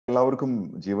എല്ലാവർക്കും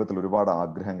ജീവിതത്തിൽ ഒരുപാട്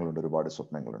ആഗ്രഹങ്ങളുണ്ട്, ഒരുപാട്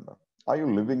സ്വപ്നങ്ങളുണ്ട്. Are you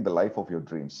living the life of your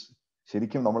dreams?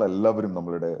 ശരിക്കും നമ്മളെല്ലാവരും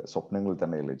നമ്മളുടെ സ്വപ്നങ്ങൾ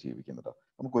തന്നെയല്ലേ ജീവിക്കുന്നത്.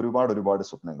 നമുക്ക് ഒരുപാട്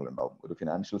സ്വപ്നങ്ങൾ ഉണ്ടാവും. ഒരു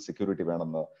ഫിനാൻഷ്യൽ സെക്യൂരിറ്റി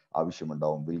വേണമെന്ന്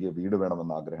ആവശ്യമുണ്ടാവും, വലിയ വീട്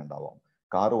വേണമെന്ന് ആഗ്രഹം ഉണ്ടാവാം,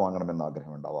 കാറ് വാങ്ങണമെന്ന്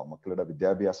ആഗ്രഹം ഉണ്ടാവാം, മക്കളുടെ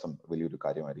വിദ്യാഭ്യാസം വലിയൊരു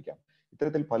കാര്യമായിരിക്കാം.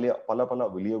 ഇത്തരത്തിൽ പല പല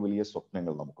വലിയ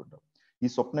സ്വപ്നങ്ങൾ നമുക്കുണ്ട്. ഈ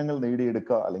സ്വപ്നങ്ങൾ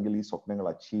നേടിയെടുക്കുക അല്ലെങ്കിൽ ഈ സ്വപ്നങ്ങൾ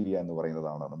അച്ചീവ് ചെയ്യുക എന്ന്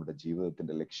പറയുന്നതാണ് നമ്മുടെ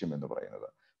ജീവിതത്തിന്റെ ലക്ഷ്യം എന്ന് പറയുന്നത്.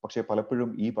 പക്ഷെ പലപ്പോഴും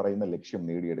ഈ പറയുന്ന ലക്ഷ്യം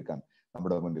നേടിയെടുക്കാൻ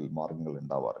നമ്മുടെ മുന്നിൽ മാർഗങ്ങൾ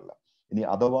ഉണ്ടാവാറില്ല. ഇനി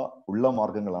അഥവാ ഉള്ള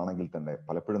മാർഗങ്ങളാണെങ്കിൽ തന്നെ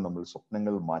പലപ്പോഴും നമ്മൾ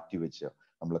സ്വപ്നങ്ങൾ മാറ്റിവെച്ച്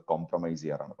നമ്മൾ കോംപ്രമൈസ്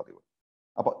ചെയ്യാറാണ് പതിവ്.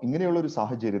 അപ്പൊ ഇങ്ങനെയുള്ള ഒരു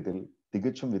സാഹചര്യത്തിൽ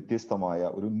തികച്ചും വ്യത്യസ്തമായ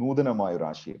ഒരു നൂതനമായ ഒരു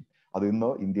ആശയം അത് ഇന്ന്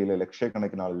ഇന്ത്യയിലെ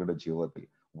ലക്ഷക്കണക്കിന് ആളുകളുടെ ജീവിതത്തിൽ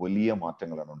വലിയ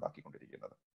മാറ്റങ്ങളാണ്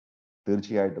ഉണ്ടാക്കിക്കൊണ്ടിരിക്കുന്നത്.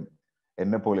 തീർച്ചയായിട്ടും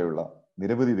എന്നെ പോലെയുള്ള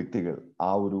നിരവധി വ്യക്തികൾ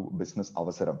ആ ഒരു ബിസിനസ്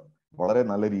അവസരം വളരെ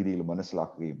നല്ല രീതിയിൽ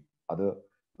മനസ്സിലാക്കുകയും അത്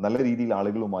നല്ല രീതിയിൽ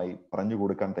ആളുകളുമായി പറഞ്ഞു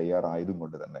കൊടുക്കാൻ തയ്യാറായതും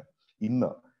കൊണ്ട് തന്നെ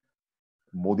ഇന്ന്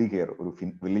മോദികെയർ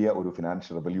വലിയ ഒരു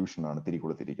ഫിനാൻഷ്യൽ റെവല്യൂഷൻ ആണ്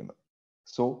തിരികൊടുത്തിരിക്കുന്നത്.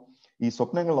 സോ ഈ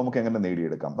സ്വപ്നങ്ങൾ നമുക്ക് എങ്ങനെ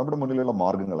നേടിയെടുക്കാം, നമ്മുടെ മുന്നിലുള്ള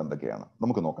മാർഗങ്ങൾ എന്തൊക്കെയാണ്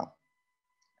നമുക്ക് നോക്കാം.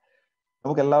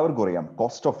 നമുക്ക് എല്ലാവർക്കും അറിയാം,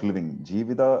 കോസ്റ്റ് ഓഫ് ലിവിങ്,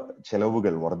 ജീവിത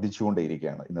ചെലവുകൾ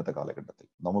വർദ്ധിച്ചുകൊണ്ടേയിരിക്കുകയാണ് ഇന്നത്തെ കാലഘട്ടത്തിൽ.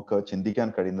 നമുക്ക് ചിന്തിക്കാൻ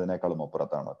കഴിയുന്നതിനേക്കാളും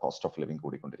അപ്പുറത്താണ് കോസ്റ്റ് ഓഫ് ലിവിങ്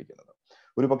കൂടിക്കൊണ്ടിരിക്കുന്നത്.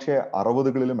 ഒരു പക്ഷേ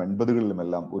 60കളിലും 80കളിലും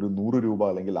എല്ലാം ഒരു 100 രൂപ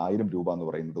അല്ലെങ്കിൽ 1000 രൂപ എന്ന്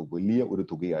പറയുന്നത് വലിയ ഒരു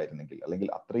തുകയായിരുന്നെങ്കിൽ, അല്ലെങ്കിൽ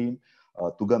അത്രയും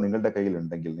തുക നിങ്ങളുടെ കയ്യിൽ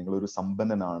ഉണ്ടെങ്കിൽ നിങ്ങളൊരു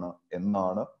സമ്പന്നനാണ്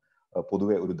എന്നാണ്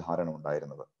പൊതുവെ ഒരു ധാരണ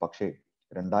ഉണ്ടായിരുന്നത്. പക്ഷേ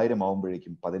 2000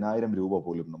 ആവുമ്പോഴേക്കും 10,000 രൂപ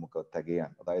പോലും നമുക്ക്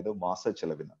തികയാൻ, അതായത് മാസ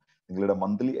ചെലവിന് നിങ്ങളുടെ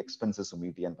മന്ത്ലി എക്സ്പെൻസസ്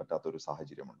മീറ്റ് ചെയ്യാൻ പറ്റാത്ത ഒരു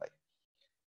സാഹചര്യം ഉണ്ടായി.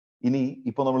 ഇനി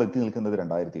ഇപ്പൊ നമ്മൾ എത്തി നിൽക്കുന്നത്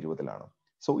 2020-ലാണ്.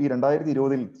 സോ ഈ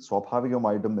 2020-ൽ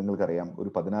സ്വാഭാവികമായിട്ടും നിങ്ങൾക്കറിയാം, ഒരു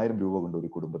 10,000 രൂപ കൊണ്ട് ഒരു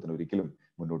കുടുംബത്തിന് ഒരിക്കലും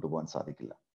മുന്നോട്ട് പോകാൻ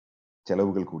സാധിക്കില്ല.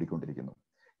 ചെലവുകൾ കൂടിക്കൊണ്ടിരിക്കുന്നു.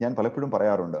 ഞാൻ പലപ്പോഴും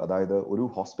പറയാറുണ്ട്, അതായത് ഒരു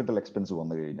ഹോസ്പിറ്റൽ എക്സ്പെൻസ്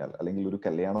വന്നു കഴിഞ്ഞാൽ, അല്ലെങ്കിൽ ഒരു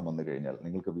കല്യാണം വന്നു കഴിഞ്ഞാൽ,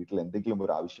 നിങ്ങൾക്ക് വീട്ടിൽ എന്തെങ്കിലും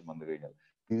ഒരു ആവശ്യം വന്നു കഴിഞ്ഞാൽ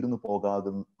തീർന്നു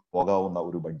പോകാവുന്ന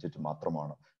ഒരു ബഡ്ജറ്റ്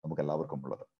മാത്രമാണ് നമുക്ക് എല്ലാവർക്കും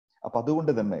ഉള്ളത്. അപ്പൊ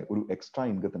അതുകൊണ്ട് തന്നെ ഒരു എക്സ്ട്രാ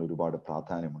ഇൻകത്തിന് ഒരുപാട്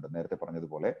പ്രാധാന്യമുണ്ട്. നേരത്തെ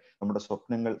പറഞ്ഞതുപോലെ നമ്മുടെ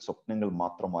സ്വപ്നങ്ങൾ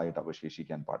മാത്രമായിട്ട്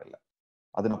അവശേഷിക്കാൻ പാടില്ല.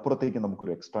 അതിനപ്പുറത്തേക്ക്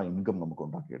നമുക്കൊരു എക്സ്ട്രാ ഇൻകം നമുക്ക്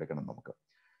ഉണ്ടാക്കിയെടുക്കണം. നമുക്ക്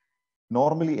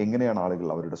നോർമലി എങ്ങനെയാണ് ആളുകൾ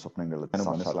അവരുടെ സ്വപ്നങ്ങൾ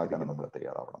മനസ്സിലാക്കാൻ നമ്മൾ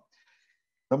തയ്യാറാവണം.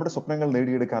 നമ്മുടെ സ്വപ്നങ്ങൾ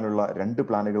നേടിയെടുക്കാനുള്ള 2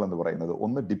 പ്ലാനുകൾ എന്ന് പറയുന്നത്,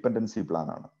 ഒന്ന് ഡിപ്പെൻഡൻസി പ്ലാൻ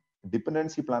ആണ്.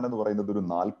 ഡിപ്പെൻഡൻസി പ്ലാൻ എന്ന് പറയുന്നത് ഒരു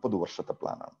 40 വർഷത്തെ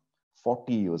പ്ലാൻ ആണ്,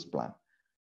 40 years പ്ലാൻ.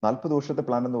 40 വർഷത്തെ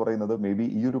പ്ലാൻ എന്ന് പറയുന്നത്, മേ ബി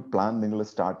ഈ ഒരു പ്ലാൻ നിങ്ങൾ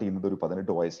സ്റ്റാർട്ട് ചെയ്യുന്നത് ഒരു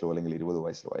 18 വയസ്സിലോ അല്ലെങ്കിൽ 20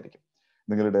 വയസ്സിലോ ആയിരിക്കും.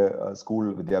 നിങ്ങളുടെ സ്കൂൾ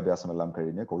വിദ്യാഭ്യാസം എല്ലാം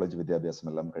കഴിഞ്ഞ്, കോളേജ് വിദ്യാഭ്യാസം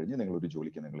എല്ലാം കഴിഞ്ഞ് നിങ്ങൾ ഒരു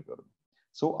ജോലിക്ക് നിങ്ങൾ കയറുന്നു.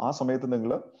 സോ ആ സമയത്ത്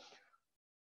നിങ്ങൾ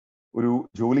ഒരു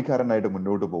ജോലിക്കാരനായിട്ട്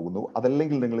മുന്നോട്ട് പോകുന്നു.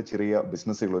 അതല്ലെങ്കിൽ നിങ്ങൾ ചെറിയ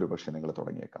ബിസിനസ്സുകൾ ഒരു പക്ഷേ നിങ്ങൾ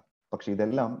തുടങ്ങിയേക്കാം. പക്ഷെ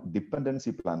ഇതെല്ലാം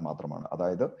ഡിപ്പെൻഡൻസി പ്ലാൻ മാത്രമാണ്.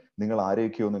 അതായത് നിങ്ങൾ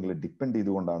ആരെയൊക്കെയോ നിങ്ങൾ ഡിപ്പെൻഡ്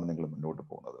ചെയ്തുകൊണ്ടാണ് നിങ്ങൾ മുന്നോട്ട്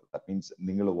പോകുന്നത്. ദാറ്റ് മീൻസ്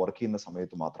നിങ്ങൾ വർക്ക് ചെയ്യുന്ന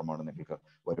സമയത്ത് മാത്രമാണ് നിങ്ങൾക്ക്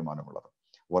വരുമാനമുള്ളത്.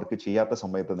 വർക്ക് ചെയ്യാത്ത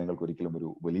സമയത്ത് നിങ്ങൾക്ക് ഒരിക്കലും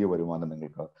ഒരു വലിയ വരുമാനം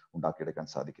നിങ്ങൾക്ക് ഉണ്ടാക്കിയെടുക്കാൻ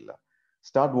സാധിക്കില്ല.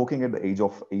 Start working at the age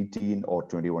of 18 or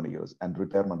 21 years and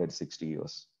retirement at 60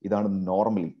 years. ഇതാണ്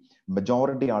നോർമലി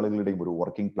മെജോറിറ്റി ആളുകളുടെയും ഒരു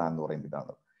വർക്കിംഗ് പ്ലാൻ എന്ന് പറയുന്നത്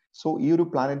ഇതാണ്. സോ ഈ ഒരു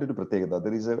പ്ലാനിന്റെ ഒരു പ്രത്യേകത,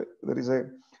 there is a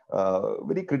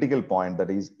very critical point,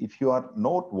 that is, if you are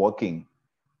not working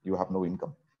you have no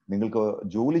income. നിങ്ങൾക്ക്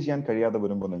ജോലി ചെയ്യാൻ കഴിയാതെ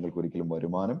വരുമ്പോൾ നിങ്ങൾക്ക് ഒരിക്കലും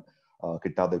വരുമാനം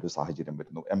കിട്ടാത്ത ഒരു സാഹചര്യം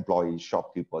വരുന്നു. എംപ്ലോയീസ്,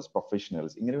 ഷോപ്പ് കീപ്പേഴ്സ്,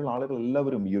 പ്രൊഫഷണൽസ്, ഇങ്ങനെയുള്ള ആളുകൾ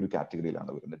എല്ലാവരും ഈ ഒരു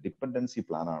കാറ്റഗറിയിലാണ് വരുന്നത്. ഡിപ്പെൻഡൻസി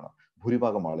പ്ലാൻ ആണ്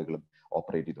ഭൂരിഭാഗം ആളുകളും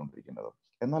ഓപ്പറേറ്റ് ചെയ്തുകൊണ്ടിരിക്കുന്നത്.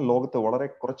 എന്നാൽ ലോകത്ത് വളരെ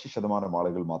കുറച്ച് ശതമാനം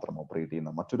ആളുകൾ മാത്രം ഓപ്പറേറ്റ്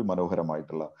ചെയ്യുന്ന മറ്റൊരു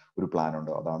മനോഹരമായിട്ടുള്ള ഒരു പ്ലാൻ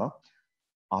ഉണ്ട്. അതാണ്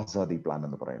ആസാദി പ്ലാൻ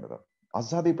എന്ന് പറയുന്നത്.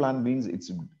 Azadi plan means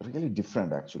it's really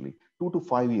different actually. 2 to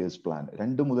 5 years plan,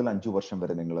 2 മുതൽ 5 വർഷം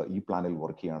വരെ നിങ്ങൾ ഈ പ്ലാനിൽ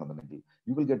വർക്ക് ചെയ്യുകയാണെന്നുണ്ടെങ്കിൽ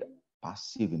you will get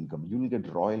passive income, you will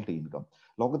get royalty income.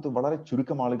 ലോകത്ത് വളരെ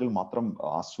ചുരുക്കം ആളുകൾ മാത്രം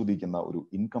ആസ്വദിക്കുന്ന ഒരു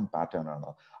ഇൻകം പാറ്റേൺ ആണ്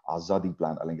ആസാദി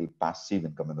പ്ലാൻ അല്ലെങ്കിൽ പാസീവ്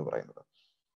ഇൻകം എന്ന് പറയുന്നത്.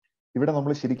 ഇവിടെ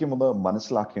നമ്മൾ ശരിക്കും ഒന്ന്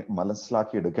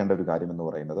മനസ്സിലാക്കി എടുക്കേണ്ട ഒരു കാര്യം എന്ന്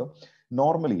പറയുന്നത്,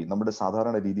 നോർമലി നമ്മുടെ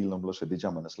സാധാരണ രീതിയിൽ നമ്മൾ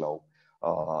ശ്രദ്ധിച്ചാൽ മനസ്സിലാവും,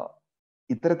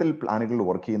 ഇത്തരത്തിൽ പ്ലാനുകളിൽ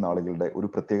വർക്ക് ചെയ്യുന്ന ആളുകളുടെ ഒരു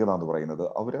പ്രത്യേകത എന്ന് പറയുന്നത്,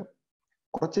 അവര്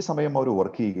കുറച്ച് സമയം അവർ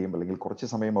വർക്ക് ചെയ്യുകയും അല്ലെങ്കിൽ കുറച്ച്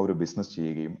സമയം അവർ ബിസിനസ്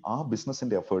ചെയ്യുകയും ആ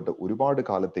ബിസിനസിന്റെ എഫേർട്ട് ഒരുപാട്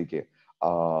കാലത്തേക്ക്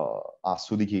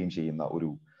ആസ്വദിക്കുകയും ചെയ്യുന്ന ഒരു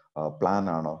പ്ലാൻ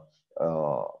ആണ്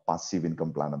പാസീവ് ഇൻകം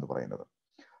പ്ലാൻ എന്ന് പറയുന്നത്.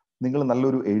 നിങ്ങൾ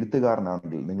നല്ലൊരു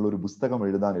എഴുത്തുകാരനാണെങ്കിൽ നിങ്ങളൊരു പുസ്തകം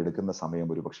എഴുതാൻ എടുക്കുന്ന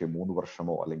സമയം ഒരു പക്ഷേ 3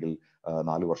 വർഷമോ അല്ലെങ്കിൽ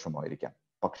 4 വർഷമോ ആയിരിക്കാം.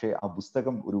 പക്ഷേ ആ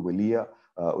പുസ്തകം ഒരു വലിയ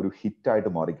ഒരു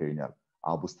ഹിറ്റായിട്ട് മാറിക്കഴിഞ്ഞാൽ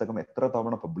ആ പുസ്തകം എത്ര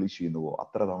തവണ പബ്ലിഷ് ചെയ്യുന്നുവോ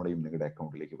അത്ര തവണയും നിങ്ങളുടെ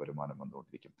അക്കൗണ്ടിലേക്ക് വരുമാനം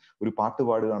വന്നുകൊണ്ടിരിക്കും. ഒരു പാട്ട്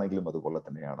പാടുകയാണെങ്കിലും അതുപോലെ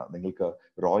തന്നെയാണ്, നിങ്ങൾക്ക്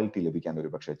റോയൽറ്റി ലഭിക്കാൻ ഒരു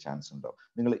പക്ഷേ ചാൻസ് ഉണ്ട്.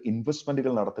 നിങ്ങൾ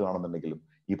ഇൻവെസ്റ്റ്മെന്റുകൾ നടത്തുകയാണെന്നുണ്ടെങ്കിലും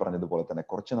ഈ പറഞ്ഞതുപോലെ തന്നെ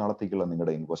കുറച്ച് നാളത്തേക്കുള്ള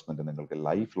നിങ്ങളുടെ ഇൻവെസ്റ്റ്മെന്റ് നിങ്ങൾക്ക്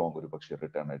ലൈഫ് ലോങ് ഒരു പക്ഷേ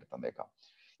റിട്ടേൺ ആയിട്ട് തന്നേക്കാം.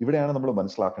 ഇവിടെയാണ് നമ്മൾ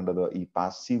മനസ്സിലാക്കേണ്ടത്, ഈ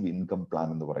പാസീവ് ഇൻകം പ്ലാൻ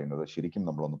എന്ന് പറയുന്നത് ശരിക്കും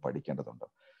നമ്മളൊന്ന് പഠിക്കേണ്ടതുണ്ട്.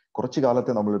 കുറച്ചു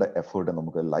കാലത്തെ നമ്മളുടെ എഫേർട്ട്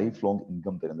നമുക്ക് ലൈഫ് ലോങ്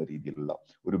ഇൻകം തരുന്ന രീതിയിലുള്ള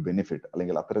ഒരു ബെനിഫിറ്റ്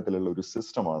അല്ലെങ്കിൽ അത്തരത്തിലുള്ള ഒരു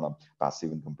സിസ്റ്റമാണ്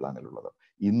പാസീവ് ഇൻകം പ്ലാനിലുള്ളത്.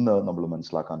 ഇന്ന് നമ്മൾ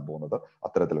മനസ്സിലാക്കാൻ പോകുന്നത്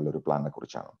അത്തരത്തിലുള്ള ഒരു പ്ലാനിനെ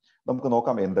കുറിച്ചാണ്. നമുക്ക്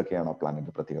നോക്കാം എന്തൊക്കെയാണ് ആ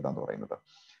പ്ലാനിന്റെ പ്രത്യേകത എന്ന് പറയുന്നത്.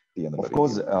 ഓഫ്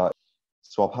കോഴ്സ്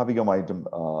സ്വാഭാവികമായിട്ടും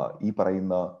ഈ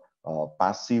പറയുന്ന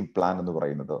പാസീവ് പ്ലാൻ എന്ന്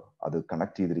പറയുന്നത് അത്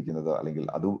കണക്ട് ചെയ്തിരിക്കുന്നത് അല്ലെങ്കിൽ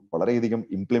അത് വളരെയധികം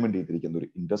ഇംപ്ലിമെന്റ് ചെയ്തിരിക്കുന്ന ഒരു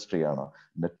ഇൻഡസ്ട്രിയാണ്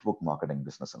നെറ്റ്വർക്ക് മാർക്കറ്റിംഗ്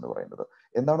ബിസിനസ് എന്ന് പറയുന്നത്.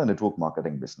 എന്താണ് നെറ്റ്വർക്ക്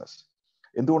മാർക്കറ്റിംഗ് ബിസിനസ്?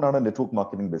 എന്തുകൊണ്ടാണ് നെറ്റ്വർക്ക്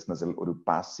മാർക്കറ്റിംഗ് ബിസിനസ്സിൽ ഒരു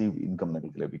പാസീവ് ഇൻകം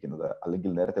നിങ്ങൾക്ക് ലഭിക്കുന്നത്?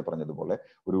 അല്ലെങ്കിൽ നേരത്തെ പറഞ്ഞതുപോലെ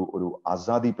ഒരു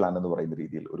ആസാദി പ്ലാൻ എന്ന് പറയുന്ന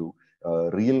രീതിയിൽ ഒരു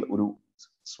റിയൽ ഒരു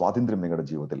സ്വാതന്ത്ര്യം നിങ്ങളുടെ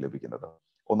ജീവിതത്തിൽ ലഭിക്കുന്നത്?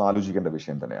 ഒന്ന് ആലോചിക്കേണ്ട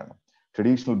വിഷയം തന്നെയാണ്.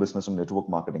 ട്രഡീഷണൽ ബിസിനസ്സും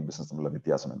നെറ്റ്വർക്ക് മാർക്കറ്റിംഗ് ബിസിനസ്സും തമ്മിലുള്ള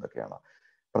വ്യത്യാസം എന്തൊക്കെയാണ്?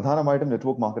 പ്രധാനമായിട്ടും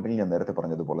നെറ്റ്വർക്ക് മാർക്കറ്റിംഗ് ഞാൻ നേരത്തെ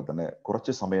പറഞ്ഞതുപോലെ തന്നെ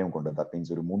കുറച്ച് സമയം കൊണ്ട്, ദാറ്റ്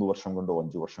മീൻസ് ഒരു 3 വർഷം കൊണ്ടോ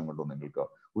 5 വർഷം കൊണ്ടോ നിങ്ങൾക്ക്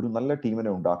ഒരു നല്ല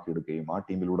ടീമിനെ ഉണ്ടാക്കിയെടുക്കുകയും ആ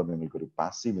ടീമിലൂടെ നിങ്ങൾക്ക് ഒരു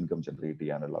പാസീവ് ഇൻകം ജനറേറ്റ്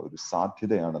ചെയ്യാനുള്ള ഒരു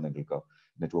സാധ്യതയാണ് നിങ്ങൾക്ക്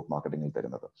നെറ്റ്വർക്ക് മാർക്കറ്റിംഗിൽ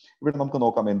തരുന്നത്. ഇവിടെ നമുക്ക്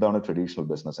നോക്കാം എന്താണ് ട്രഡീഷണൽ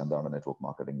ബിസിനസ്, എന്താണ് network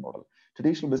marketing model.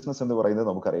 Traditional business എന്ന് പറയുന്നത്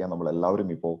നമുക്കറിയാം,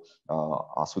 നമ്മളെല്ലാവരും ഇപ്പോൾ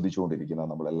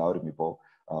ആസ്വദിച്ചുകൊണ്ടിരിക്കുന്ന, നമ്മളെല്ലാവരും ഇപ്പോൾ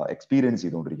എക്സ്പീരിയൻസ്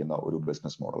ചെയ്തുകൊണ്ടിരിക്കുന്ന ഒരു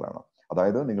ബിസിനസ് മോഡലാണ്.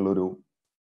 അതായത് നിങ്ങളൊരു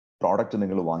പ്രോഡക്റ്റ്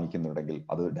നിങ്ങൾ വാങ്ങിക്കുന്നുണ്ടെങ്കിൽ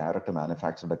അത് ഡയറക്റ്റ്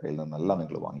മാനുഫാക്ചറുടെ കയ്യിൽ നിന്നല്ല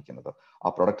നിങ്ങൾ വാങ്ങിക്കുന്നത്. ആ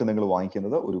പ്രോഡക്റ്റ് നിങ്ങൾ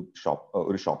വാങ്ങിക്കുന്നത്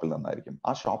ഒരു ഷോപ്പിൽ നിന്നായിരിക്കും.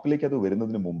 ആ ഷോപ്പിലേക്ക് അത്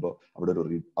വരുന്നതിന് മുമ്പ് അവിടെ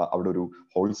ഒരു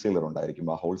ഹോൾസെയിലർ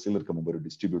ഉണ്ടായിരിക്കും. ആ ഹോൾസെയിലർക്ക് മുമ്പ് ഒരു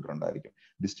ഡിസ്ട്രിബ്യൂട്ടർ ഉണ്ടായിരിക്കും.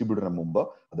 ഡിസ്ട്രിബ്യൂട്ടറിന് മുമ്പ്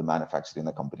അത് മാനുഫാക്ചർ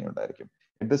ചെയ്യുന്ന കമ്പനി ഉണ്ടായിരിക്കും.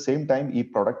 അറ്റ് ദ സെയിം ടൈം ഈ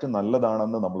പ്രൊഡക്റ്റ്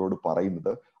നല്ലതാണെന്ന് നമ്മളോട്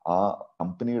പറയുന്നത് ആ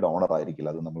കമ്പനിയുടെ ഓണർ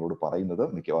ആയിരിക്കില്ല. അത് നമ്മളോട് പറയുന്നത്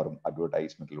മിക്കവാറും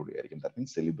അഡ്വർടൈസ്മെന്റിലൂടെ ആയിരിക്കും. ദാറ്റ്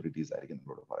മീൻസ് സെലിബ്രിറ്റീസ് ആയിരിക്കും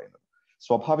നമ്മളോട് പറയുന്നത്.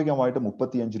 സ്വാഭാവികമായിട്ട്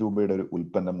 35 രൂപയുടെ ഒരു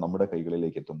ഉൽപ്പന്നം നമ്മുടെ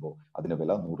കൈകളിലേക്ക് എത്തുമ്പോൾ അതിന്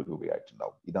വില 100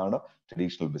 രൂപയായിട്ടുണ്ടാവും. ഇതാണ്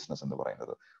ട്രഡീഷണൽ ബിസിനസ് എന്ന്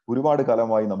പറയുന്നത്. ഒരുപാട്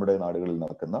കാലമായി നമ്മുടെ നാടുകളിൽ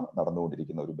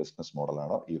നടന്നുകൊണ്ടിരിക്കുന്ന ഒരു ബിസിനസ്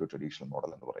മോഡലാണ് ഈ ഒരു ട്രഡീഷണൽ മോഡൽ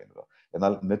എന്ന് പറയുന്നത്.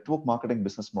 എന്നാൽ നെറ്റ്വർക്ക് മാർക്കറ്റിംഗ്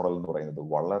ബിസിനസ് മോഡൽ എന്ന് പറയുന്നത്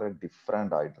വളരെ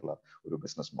ഡിഫറെന്റ് ആയിട്ടുള്ള ഒരു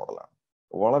ബിസിനസ്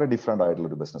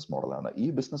മോഡലാണ്. ഈ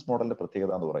ബിസിനസ് മോഡലിന്റെ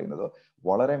പ്രത്യേകത എന്ന് പറയുന്നത്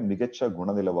വളരെ മികച്ച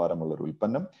ഗുണനിലവാരമുള്ള ഒരു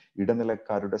ഉൽപ്പന്നം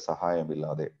ഇടനിലക്കാരുടെ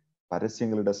സഹായമില്ലാതെ,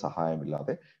 പരസ്യങ്ങളുടെ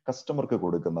സഹായമില്ലാതെ കസ്റ്റമർക്ക്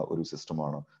കൊടുക്കുന്ന ഒരു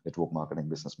സിസ്റ്റമാണ് നെറ്റ്വർക്ക് മാർക്കറ്റിംഗ്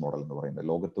ബിസിനസ് മോഡൽ എന്ന് പറയുന്നത്.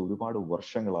 ലോകത്ത് ഒരുപാട്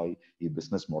വർഷങ്ങളായി ഈ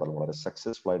ബിസിനസ് മോഡൽ വളരെ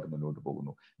സക്സസ്ഫുൾ ആയിട്ട് മുന്നോട്ട്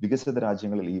പോകുന്നു. വികസിത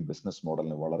രാജ്യങ്ങളിൽ ഈ ബിസിനസ്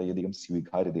മോഡലിന് വളരെയധികം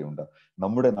സ്വീകാര്യതയുണ്ട്.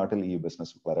 നമ്മുടെ നാട്ടിൽ ഈ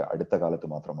ബിസിനസ് വളരെ അടുത്ത കാലത്ത്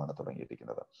മാത്രമാണ്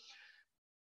തുടങ്ങിയിരിക്കുന്നത്.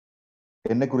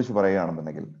 എന്നെക്കുറിച്ച്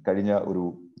പറയുകയാണെന്നുണ്ടെങ്കിൽ കഴിഞ്ഞ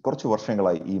കുറച്ച്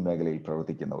വർഷങ്ങളായി ഈ മേഖലയിൽ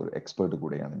പ്രവർത്തിക്കുന്ന ഒരു എക്സ്പേർട്ട്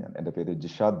കൂടെയാണ് ഞാൻ. എൻ്റെ പേര്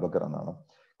ജിഷാദ് ബക്കർ എന്നാണ്.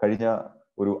 കഴിഞ്ഞ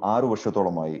 6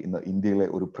 വർഷത്തോളമായി ഇന്ന് ഇന്ത്യയിലെ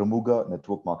ഒരു പ്രമുഖ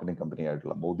നെറ്റ്വർക്ക് മാർക്കറ്റിംഗ് കമ്പനി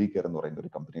ആയിട്ടുള്ള മോദികെയർ എന്ന് പറയുന്ന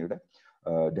ഒരു കമ്പനിയുടെ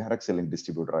ഡയറക്ട് സെല്ലിംഗ്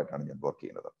ഡിസ്ട്രിബ്യൂട്ടർ ആയിട്ടാണ് ഞാൻ വർക്ക്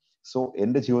ചെയ്യുന്നത്. സോ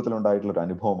എന്റെ ജീവിതത്തിൽ ഉണ്ടായിട്ടുള്ള ഒരു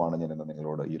അനുഭവമാണ് ഞാൻ ഇന്ന്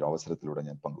നിങ്ങളോട് ഈ ഒരു അവസരത്തിലൂടെ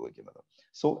ഞാൻ പങ്കുവയ്ക്കുന്നത്.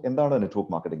 സോ എന്താണ്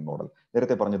നെറ്റ്വർക്ക് മാർക്കറ്റിംഗ് മോഡൽ?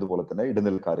 നേരത്തെ പറഞ്ഞതുപോലെ തന്നെ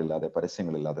ഇടനിലക്കാരില്ലാതെ,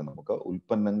 പരസ്യങ്ങളില്ലാതെ നമുക്ക്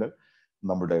ഉൽപ്പന്നങ്ങൾ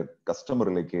നമ്മുടെ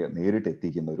കസ്റ്റമറിലേക്ക് നേരിട്ട്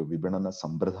എത്തിക്കുന്ന ഒരു വിപണന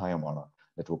സമ്പ്രദായമാണ്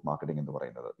നെറ്റ്വർക്ക് മാർക്കറ്റിംഗ് എന്ന്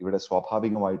പറയുന്നത്. ഇവിടെ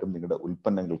സ്വാഭാവികമായിട്ടും നിങ്ങളുടെ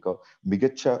ഉൽപ്പന്നങ്ങൾക്ക്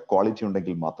മികച്ച ക്വാളിറ്റി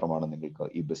ഉണ്ടെങ്കിൽ മാത്രമാണ് നിങ്ങൾക്ക്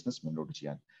ഈ ബിസിനസ്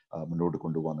മുന്നോട്ട്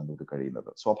കൊണ്ടുപോകാൻ നിങ്ങൾക്ക് കഴിയുന്നത്.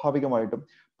 സ്വാഭാവികമായിട്ടും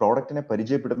പ്രോഡക്റ്റിനെ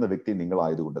പരിചയപ്പെടുന്ന വ്യക്തി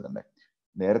നിങ്ങളായതുകൊണ്ട് തന്നെ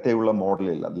നേരത്തെയുള്ള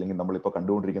മോഡലിൽ, അല്ലെങ്കിൽ നമ്മളിപ്പോൾ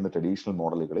കണ്ടുകൊണ്ടിരിക്കുന്ന ട്രഡീഷണൽ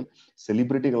മോഡലുകളിൽ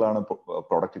സെലിബ്രിറ്റികളാണ്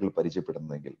പ്രോഡക്റ്റുകൾ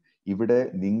പരിചയപ്പെടുന്നതെങ്കിൽ ഇവിടെ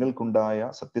നിങ്ങൾക്കുണ്ടായ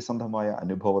സത്യസന്ധമായ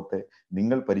അനുഭവത്തെ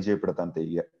നിങ്ങൾ പരിചയപ്പെടുത്താൻ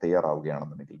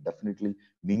തയ്യാറാവുകയാണെന്നുണ്ടെങ്കിൽ ഡെഫിനറ്റ്ലി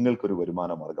നിങ്ങൾക്കൊരു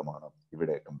വരുമാന മാർഗമാണ്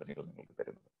ഇവിടെ കമ്പനികൾ നിങ്ങൾക്ക്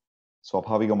തരുന്നത്.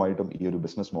 സ്വാഭാവികമായിട്ടും ഈ ഒരു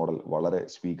ബിസിനസ് മോഡൽ വളരെ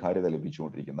സ്വീകാര്യത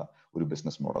ലഭിച്ചുകൊണ്ടിരിക്കുന്ന ഒരു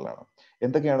ബിസിനസ് മോഡലാണ്.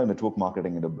 എന്തൊക്കെയാണ് നെറ്റ്വർക്ക്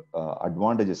മാർക്കറ്റിംഗിന്റെ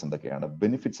അഡ്വാൻറ്റേജസ്, എന്തൊക്കെയാണ്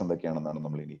ബെനിഫിറ്റ്സ്, എന്തൊക്കെയാണെന്നാണ്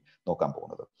നമ്മൾ ഇനി നോക്കാൻ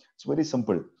പോകുന്നത്. It's very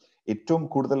simple. ഏറ്റവും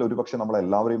കൂടുതൽ ഒരുപക്ഷെ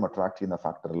നമ്മളെല്ലാവരെയും അട്രാക്ട് ചെയ്യുന്ന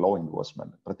ഫാക്ടർ ലോ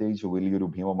ഇൻവെസ്റ്റ്മെന്റ്. പ്രത്യേകിച്ച് വലിയൊരു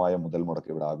ഭീമമായ മുതൽ മുടക്ക്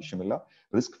ഇവിടെ ആവശ്യമില്ല.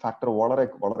 റിസ്ക് ഫാക്ടർ വളരെ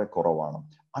വളരെ കുറവാണ്.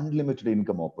 Unlimited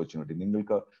income opportunity.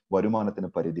 നിങ്ങൾക്ക് വരുമാനത്തിന്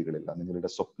പരിധികളില്ല. നിങ്ങളുടെ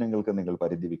സ്വപ്നങ്ങൾക്ക് നിങ്ങൾ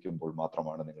പരിധി വെക്കുമ്പോൾ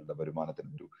മാത്രമാണ് നിങ്ങളുടെ വരുമാനത്തിന്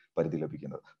ഒരു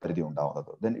പരിധി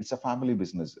ഉണ്ടാവുന്നത്. Then it's A family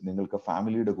business. നിങ്ങൾക്ക്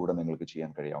ഫാമിലിയുടെ കൂടെ നിങ്ങൾക്ക്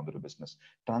ചെയ്യാൻ കഴിയാവുന്ന ഒരു ബിസിനസ്.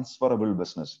 ട്രാൻസ്ഫറബിൾ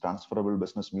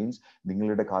ബിസിനസ് മീൻസ്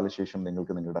നിങ്ങളുടെ കാലശേഷം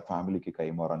നിങ്ങൾക്ക് നിങ്ങളുടെ ഫാമിലിക്ക്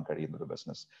കൈമാറാൻ കഴിയുന്ന ഒരു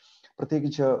ബിസിനസ്.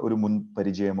 പ്രത്യേകിച്ച് ഒരു മുൻ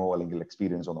പരിചയമോ അല്ലെങ്കിൽ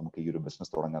എക്സ്പീരിയൻസോ നമുക്ക് ഈ ഒരു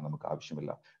ബിസിനസ് തുടങ്ങാൻ നമുക്ക്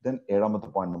ആവശ്യമില്ല. ദെൻ 7ാമത്തെ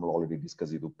പോയിന്റ് നമ്മൾ ഓൾറെഡി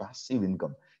ഡിസ്കസ് ചെയ്തു, പാസീവ്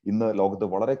ഇൻകം. ഇന്ന് ലോകത്ത്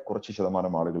വളരെ കുറച്ച്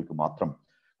ശതമാനം ആളുകൾക്ക് മാത്രം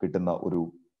കിട്ടുന്ന ഒരു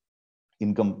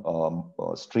ഇൻകം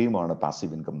സ്ട്രീമാണ്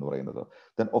പാസീവ് ഇൻകം എന്ന് പറയുന്നത്.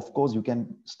 Then of course you can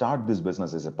start this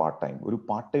business as A part time. ഒരു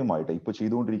പാർട്ട് ടൈം ആയിട്ട് ഇപ്പോൾ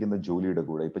ചെയ്തുകൊണ്ടിരിക്കുന്ന ജോലിയുടെ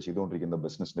കൂടെ, ഇപ്പോൾ ചെയ്തുകൊണ്ടിരിക്കുന്ന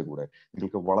ബിസിനസിന്റെ കൂടെ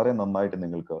നിങ്ങൾക്ക് വളരെ നന്നായിട്ട്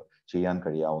നിങ്ങൾക്ക് ചെയ്യാൻ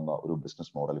കഴിയാവുന്ന ഒരു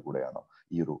ബിസിനസ് മോഡൽ കൂടെയാണ്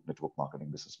ഈ ഒരു നെറ്റ്വർക്ക്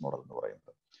മാർക്കറ്റിംഗ് ബിസിനസ് മോഡൽ എന്ന്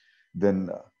പറയുന്നത്. Then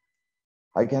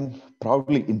I can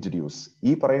proudly introduce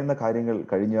ഈ പറയുന്ന കാര്യങ്ങൾ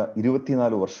കഴിഞ്ഞ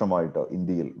 24 വർഷമായിട്ട്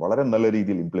ഇന്ത്യയിൽ വളരെ നല്ല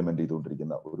രീതിയിൽ ഇംപ്ലിമെന്റ്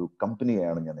ചെയ്തുകൊണ്ടിരിക്കുന്ന ഒരു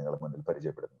കമ്പനിയെയാണ് ഞാൻ നിങ്ങളുടെ മുന്നിൽ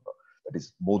പരിചയപ്പെടുത്തുന്നത്. That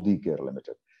is മോദികെയർ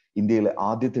limited. ഇന്ത്യയിലെ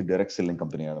ആദ്യത്തെ ഡയറക്ട് സെല്ലിംഗ്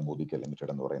കമ്പനിയാണ് മോദികെയർ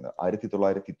ലിമിറ്റഡ് എന്ന് പറയുന്നത്.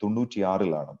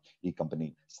 1996 ഈ കമ്പനി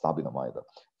സ്ഥാപിതമായത്.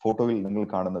 ഫോട്ടോയിൽ നിങ്ങൾ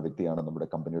കാണുന്ന വ്യക്തിയാണ് നമ്മുടെ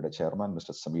കമ്പനിയുടെ ചെയർമാൻ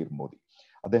മിസ്റ്റർ സമീർ മോദി.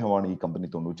 അദ്ദേഹമാണ് ഈ കമ്പനി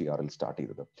 96-ൽ സ്റ്റാർട്ട്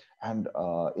ചെയ്തത്. ആൻഡ്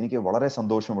എനിക്ക് വളരെ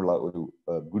സന്തോഷമുള്ള ഒരു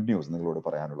ഗുഡ് ന്യൂസ് നിങ്ങളോട്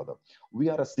പറയാനുള്ളത്, V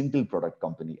R A single product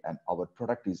company and our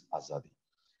product is Azadi.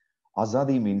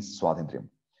 Azadi means സ്വാതന്ത്ര്യം.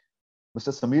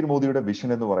 മിസ്റ്റർ സമീർ മോദിയുടെ വിഷൻ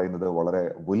എന്ന് പറയുന്നത് വളരെ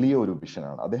വലിയ ഒരു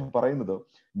വിഷനാണ്. അദ്ദേഹം പറയുന്നത്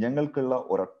ഞങ്ങൾക്കുള്ള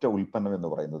ഒരൊറ്റ ഉൽപ്പന്നം എന്ന്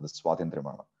പറയുന്നത്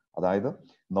സ്വാതന്ത്ര്യമാണ്. അതായത്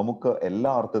നമുക്ക്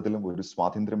എല്ലാ അർത്ഥത്തിലും ഒരു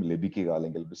സ്വാതന്ത്ര്യം ലഭിക്കുക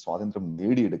അല്ലെങ്കിൽ ഒരു സ്വാതന്ത്ര്യം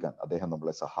നേടിയെടുക്കാൻ അദ്ദേഹം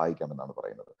നമ്മളെ സഹായിക്കാമെന്നാണ്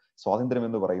പറയുന്നത്. സ്വാതന്ത്ര്യം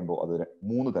എന്ന് പറയുമ്പോൾ അത്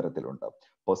 3 തരത്തിലുണ്ട്: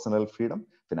 personal freedom,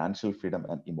 financial freedom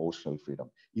and emotional freedom.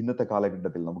 ഇന്നത്തെ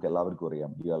കാലഘട്ടത്തിൽ നമുക്ക് എല്ലാവർക്കും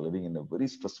അറിയാം, V are living in A very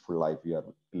stressful life, V R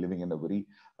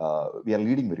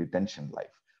leading very tension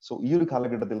life. So ഈ ഒരു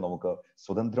കാലഘട്ടത്തിൽ നമുക്ക്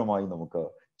സ്വതന്ത്രമായി നമുക്ക്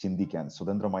ചിന്തിക്കാൻ,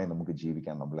 സ്വതന്ത്രമായി നമുക്ക്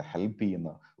ജീവിക്കാൻ നമ്മളെ ഹെൽപ്പ് ചെയ്യുന്ന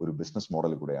ഒരു ബിസിനസ്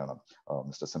മോഡൽ കൂടെയാണ്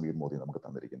മിസ്റ്റർ സമീർ മോദി നമുക്ക്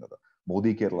തന്നിരിക്കുന്നത്.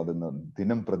 മോദി കെയർ അതിന്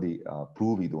ദിനം പ്രതി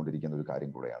പ്രൂവ് ചെയ്തുകൊണ്ടിരിക്കുന്ന ഒരു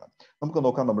കാര്യം കൂടെയാണ്. നമുക്ക്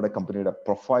നോക്കാം നമ്മുടെ കമ്പനിയുടെ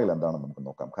പ്രൊഫൈൽ എന്താണെന്ന് നമുക്ക്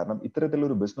നോക്കാം. കാരണം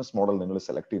ഇത്തരത്തിലൊരു ബിസിനസ് മോഡൽ നിങ്ങൾ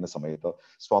സെലക്ട് ചെയ്യുന്ന സമയത്ത്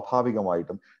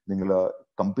സ്വാഭാവികമായിട്ടും നിങ്ങൾ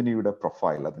കമ്പനിയുടെ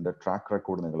പ്രൊഫൈൽ, അതിന്റെ ട്രാക്ക്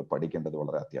റെക്കോർഡ് നിങ്ങൾ പഠിക്കേണ്ടത്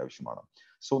വളരെ അത്യാവശ്യമാണ്.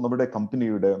 സോ നമ്മുടെ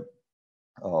കമ്പനിയുടെ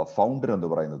ഫൗണ്ടർ എന്ന്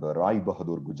പറയുന്നത് റായ്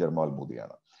ബഹദൂർ ഗുജർമാൽ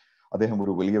മോദിയാണ്. അദ്ദേഹം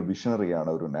ഒരു വലിയ വിഷണറിയാണ്,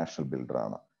 ഒരു നാഷണൽ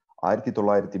ബിൽഡറാണ്.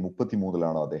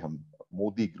 1933-ലാണ് അദ്ദേഹം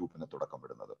മോദി ഗ്രൂപ്പിന്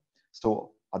തുടക്കമിടുന്നത്. സോ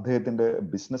അദ്ദേഹത്തിന്റെ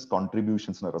ബിസിനസ്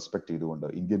കോൺട്രിബ്യൂഷൻസിനെ റെസ്പെക്ട് ചെയ്തുകൊണ്ട്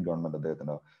ഇന്ത്യൻ ഗവൺമെന്റ്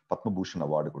അദ്ദേഹത്തിന് പത്മഭൂഷൺ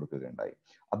അവാർഡ് കൊടുക്കുകയുണ്ടായി.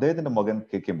 അദ്ദേഹത്തിന്റെ മകൻ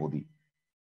കെ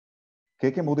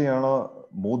മോദിയാണ്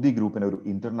മോദി ഗ്രൂപ്പിനെ ഒരു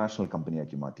ഇന്റർനാഷണൽ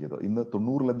കമ്പനിയാക്കി മാറ്റിയത്. ഇന്ന്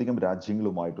 90-ലധികം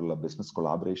രാജ്യങ്ങളുമായിട്ടുള്ള ബിസിനസ്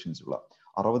കൊളാബറേഷൻസ് ഉള്ള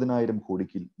 60,000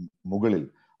 കോടിക്ക് മുകളിൽ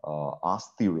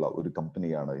ആസ്തിയുള്ള ഒരു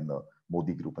കമ്പനിയാണ് ഇന്ന്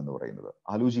മോദി ഗ്രൂപ്പ് എന്ന് പറയുന്നത്.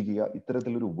 ആലോചിക്കുക,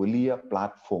 ഇത്തരത്തിലൊരു വലിയ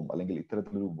പ്ലാറ്റ്ഫോം അല്ലെങ്കിൽ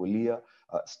ഇത്തരത്തിലൊരു വലിയ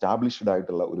എസ്റ്റാബ്ലിഷ്ഡ്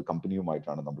ആയിട്ടുള്ള ഒരു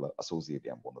കമ്പനിയുമായിട്ടാണ് നമ്മൾ അസോസിയേറ്റ്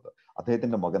ചെയ്യാൻ പോകുന്നത്.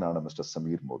 അദ്ദേഹത്തിന്റെ മകനാണ് mister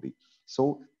Sameer Modi. So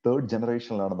 3rd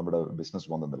ജനറേഷനിലാണ് നമ്മുടെ ബിസിനസ്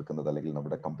വന്ന് നിൽക്കുന്നത്, അല്ലെങ്കിൽ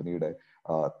നമ്മുടെ കമ്പനിയുടെ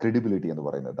ക്രെഡിബിലിറ്റി എന്ന്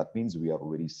പറയുന്നത്. That means we are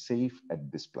very safe at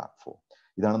this platform.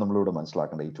 ഇതാണ് നമ്മളിവിടെ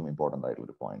മനസ്സിലാക്കേണ്ട ഏറ്റവും ഇമ്പോർട്ടന്റ് ആയിട്ടുള്ള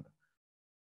ഒരു പോയിന്റ്.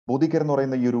 മോദി കെയർ എന്ന്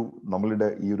പറയുന്ന നമ്മളുടെ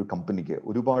ഈ ഒരു കമ്പനിക്ക്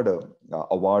ഒരുപാട്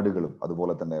അവാർഡുകളും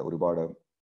അതുപോലെ തന്നെ ഒരുപാട്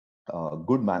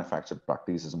ഗുഡ് മാനുഫാക്ചർ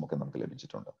പ്രാക്ടീസസും ഒക്കെ നമുക്ക്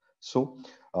ലഭിച്ചിട്ടുണ്ട്. സോ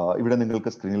ഇവിടെ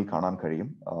നിങ്ങൾക്ക് സ്ക്രീനിൽ കാണാൻ കഴിയും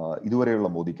ഇതുവരെയുള്ള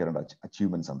Modi കെയറിന്റെ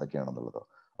achievements എന്തൊക്കെയാണെന്നുള്ളത്.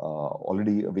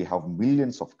 Already we have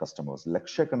millions of customers,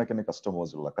 ലക്ഷക്കണക്കിന്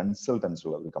കസ്റ്റമേഴ്സ് ഉള്ള കൺസൾട്ടൻസ്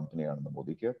ഉള്ള ഒരു കമ്പനിയാണ്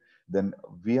Modi care. Then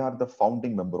we are the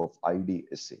founding member of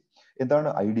IDSA. എന്താണ്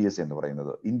IDSA എന്ന്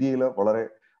പറയുന്നത്? ഇന്ത്യയിൽ വളരെ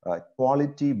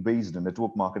quality based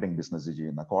network marketing business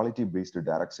ചെയ്യുന്ന, ക്വാളിറ്റി ബേസ്ഡ്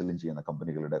ഡയറക്ട് സെല്ലിംഗ് ചെയ്യുന്ന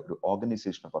കമ്പനികളുടെ ഒരു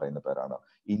ഓർഗനൈസേഷൻ പറയുന്ന പേരാണ്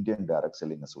Indian direct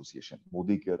selling association.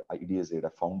 Modi care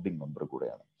IDSAയുടെ founding member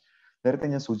കൂടെയാണ്.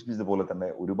 നേരത്തെ ഞാൻ സൂചിപ്പിച്ചതുപോലെ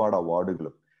തന്നെ ഒരുപാട്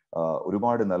അവാർഡുകളും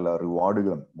ഒരുപാട് നല്ല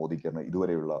റിവാർഡുകളും മോദി കെയറിന്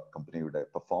ഇതുവരെയുള്ള കമ്പനിയുടെ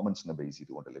പെർഫോമൻസിനെ ബേസ്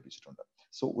ചെയ്തുകൊണ്ട് ലഭിച്ചിട്ടുണ്ട്.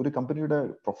 സോ ഒരു കമ്പനിയുടെ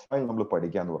പ്രൊഫൈൽ നമ്മൾ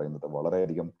പഠിക്കുക എന്ന് പറയുന്നത്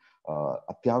വളരെയധികം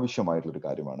അത്യാവശ്യമായിട്ടുള്ള ഒരു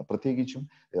കാര്യമാണ്. പ്രത്യേകിച്ചും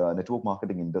നെറ്റ്വർക്ക്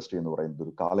മാർക്കറ്റിംഗ് ഇൻഡസ്ട്രി എന്ന് പറയുന്നത്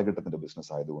ഒരു കാലഘട്ടത്തിന്റെ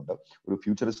ബിസിനസ് ആയതുകൊണ്ട്, ഒരു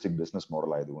ഫ്യൂച്ചറിസ്റ്റിക് ബിസിനസ്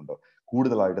മോഡൽ ആയതുകൊണ്ട്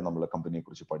കൂടുതലായിട്ട് നമ്മൾ കമ്പനിയെ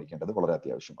കുറിച്ച് പഠിക്കേണ്ടത് വളരെ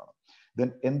അത്യാവശ്യമാണ്.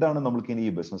 ദെൻ എന്താണ് നമുക്ക് ഇനി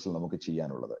ഈ ബിസിനസ്സിൽ നമുക്ക്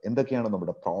ചെയ്യാനുള്ളത്, എന്തൊക്കെയാണ്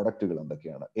നമ്മുടെ പ്രോഡക്റ്റുകൾ,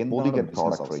 എന്തൊക്കെയാണ് Modi care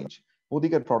product range. Modi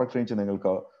care product range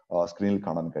നിങ്ങൾക്ക് സ്ക്രീനിൽ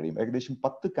കാണാൻ കഴിയും. ഏകദേശം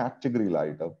 10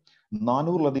 കാറ്റഗറിയിലായിട്ട്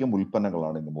 400-ലധികം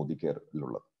ഉൽപ്പന്നങ്ങളാണ് ഇന്ന് മോദി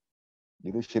കെയറിലുള്ളത്.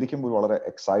 ഇത് ശരിക്കും ഒരു വളരെ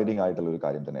എക്സൈറ്റിംഗ് ആയിട്ടുള്ള ഒരു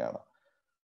കാര്യം തന്നെയാണ്.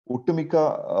 ഒട്ടുമിക്ക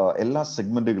എല്ലാ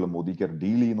സെഗ്മെന്റുകളും മോദി കെയർ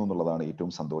ഡീൽ ചെയ്യുന്നു എന്നുള്ളതാണ്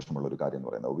ഏറ്റവും സന്തോഷമുള്ള ഒരു കാര്യം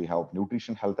എന്ന് പറയുന്നത്. We have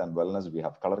nutrition, health and wellness, we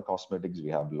have colour cosmetics,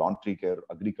 we have laundry care,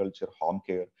 agriculture, home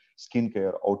care, skin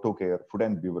care, auto care, food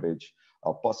and beverage,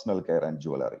 personal care and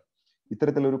jewellery.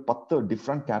 ഇത്തരത്തിലൊരു 10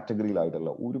 ഡിഫറെന്റ്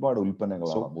കാറ്റഗറിയിലായിട്ടുള്ള ഒരുപാട്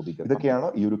ഉൽപ്പന്നങ്ങളാണ് മോദി കെയർ. ഇതൊക്കെയാണ്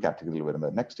ഈ ഒരു കാറ്റഗറിയിൽ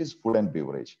വരുന്നത്. Next is food and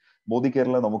beverage. Modi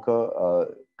കെയറിൽ നമുക്ക്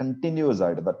കണ്ടിന്യൂസ്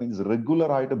ആയിട്ട്, ദാറ്റ് മീൻസ് റെഗുലർ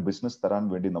ആയിട്ട് ബിസിനസ് തരാൻ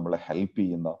വേണ്ടി നമ്മളെ ഹെൽപ്പ്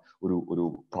ചെയ്യുന്ന ഒരു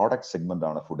പ്രോഡക്റ്റ് സെഗ്മെന്റ്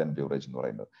ആണ് ഫുഡ് ആൻഡ് ബിവറേജ് എന്ന്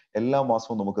പറയുന്നത്. എല്ലാ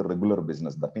മാസവും നമുക്ക് regular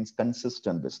business, that means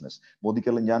consistent business. Modi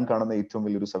കെയറിൽ ഞാൻ കാണുന്ന ഏറ്റവും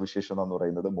വലിയൊരു സവിശേഷത എന്ന്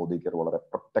പറയുന്നത് മോദി കെയർ വളരെ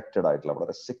പ്രൊട്ടക്റ്റഡ് ആയിട്ടുള്ള,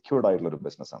 വളരെ സെക്യൂർഡ് ആയിട്ടുള്ള ഒരു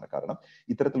ബിസിനസ് ആണ്. കാരണം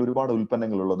ഇത്തരത്തിൽ ഒരുപാട്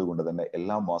ഉൽപ്പന്നങ്ങൾ ഉള്ളത് കൊണ്ട് തന്നെ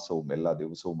എല്ലാ മാസവും എല്ലാ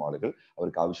ദിവസവും ആളുകൾ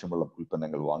അവർക്ക് ആവശ്യമുള്ള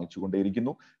ഉൽപ്പന്നങ്ങൾ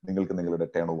വാങ്ങിച്ചുകൊണ്ടേയിരിക്കുന്നു. നിങ്ങൾക്ക് നിങ്ങളുടെ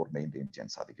ടേൺ ഓവർ മെയിൻറ്റെയിൻ ചെയ്യാൻ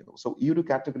സാധിക്കുന്നു. സോ ഈ ഒരു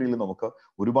കാറ്റഗറിയിൽ നമുക്ക്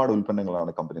ഒരുപാട്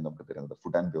ഉൽപ്പന്നങ്ങളാണ് കമ്പനി നമുക്ക് തരുന്നത്.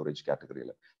 ഫുഡ് ആൻഡ് ബിവറേജ്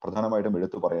കാറ്റഗറിയിൽ പ്രധാനമായിട്ടും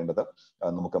എടുത്തു പറയേണ്ടത്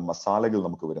നമുക്ക് മസാലകൾ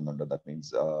നമുക്ക് വരുന്നുണ്ട്. That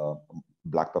means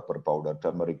black pepper powder,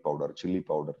 turmeric powder, chilli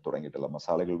powder തുടങ്ങിയിട്ടുള്ള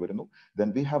മസാലകൾ വരുന്നു. Then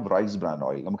we have rice bran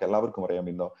oil. നമുക്ക് എല്ലാവർക്കും അറിയാം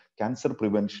ഇന്ന് ക്യാൻസർ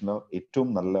പ്രിവെൻഷന് ഏറ്റവും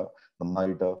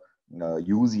നന്നായിട്ട്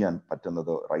യൂസ് ചെയ്യാൻ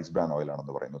പറ്റുന്നത് റൈസ് ബ്രാൻ ഓയിൽ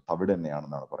ആണെന്ന് പറയുന്നു,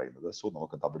 തവിടെണ്ണയാണെന്നാണ് പറയുന്നത്. സോ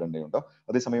നമുക്ക് തവിടെണ്ണയുണ്ട്,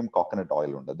 അതേസമയം കോക്കനട്ട്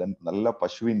ഓയിൽ ഉണ്ട്. ദെൻ നല്ല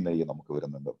പശുവിൻ നെയ്യ് നമുക്ക്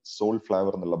വരുന്നുണ്ട്. സോൾ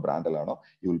ഫ്ലേവർ എന്നുള്ള ബ്രാൻഡിലാണ്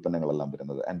ഈ ഉൽപ്പന്നങ്ങളെല്ലാം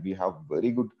വരുന്നത്. And we have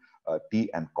very good tea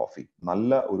and coffee.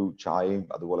 നല്ല ഒരു ചായയും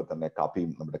അതുപോലെ തന്നെ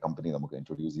കാപ്പിയും നമ്മുടെ കമ്പനി നമുക്ക്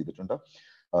ഇൻട്രൊഡ്യൂസ് ചെയ്തിട്ടുണ്ട്.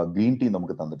 ഗ്രീൻ ടീ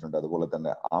നമുക്ക് തന്നിട്ടുണ്ട്. അതുപോലെ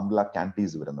തന്നെ ആംബ്ല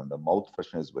കാൻഡീസ് വരുന്നുണ്ട്, മൗത്ത്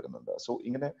ഫ്രഷ്നേഴ്സ് വരുന്നുണ്ട്. സോ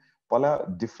ഇങ്ങനെ പല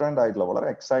ഡിഫറെന്റ് ആയിട്ടുള്ള വളരെ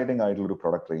എക്സൈറ്റിംഗ് ആയിട്ടുള്ള ഒരു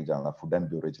പ്രൊഡക്റ്റ് റേഞ്ച് ആണ് ഫുഡ് ആൻഡ്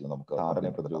ബ്യൂറേജിൽ നമുക്ക്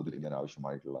താരനെ പ്രതിരോധിക്കാൻ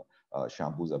ആവശ്യമായിട്ടുള്ള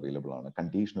ഷാംപൂസ് അവൈലബിൾ ആണ്,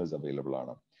 കണ്ടീഷണേഴ്സ് അവൈലബിൾ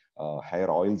ആണ്, ഹെയർ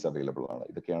ഓയിൽസ് അവൈലബിൾ ആണ്.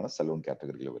 ഇതൊക്കെയാണ് സലൂൺ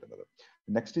കാറ്റഗറിയിൽ വരുന്നത്.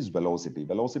 Next is velocity.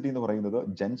 വെലോസിറ്റി എന്ന് പറയുന്നത്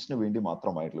ജെന്റ്സിന് വേണ്ടി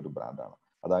മാത്രമായിട്ടുള്ള ഒരു ബ്രാൻഡാണ്.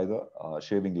 അതായത്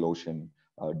shaving lotion,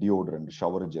 deodorant,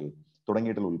 shower gel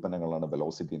തുടങ്ങിയിട്ടുള്ള ഉൽപ്പന്നങ്ങളാണ്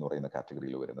വെലോസിറ്റി എന്ന് പറയുന്ന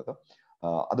കാറ്റഗറിയിൽ വരുന്നത്.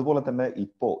 അതുപോലെ തന്നെ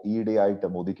ഈയിടെയായിട്ട്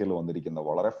മോദിക്കെയറിൽ വന്നിരിക്കുന്ന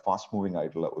വളരെ ഫാസ്റ്റ് മൂവിംഗ്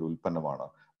ആയിട്ടുള്ള ഒരു ഉൽപ്പന്നമാണ്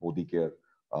മോദിക്കെയർ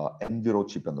എൻവിറോ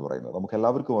ചിപ്പ് എന്ന് പറയുന്നത്. നമുക്ക്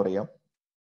എല്ലാവർക്കും അറിയാം,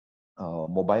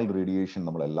 മൊബൈൽ റേഡിയേഷൻ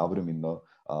നമ്മൾ എല്ലാവരും ഇന്ന്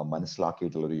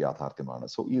മനസ്സിലാക്കിയിട്ടുള്ള ഒരു യാഥാർത്ഥ്യമാണ്.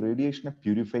 സോ ഈ റേഡിയേഷനെ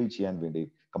പ്യൂരിഫൈ ചെയ്യാൻ വേണ്ടി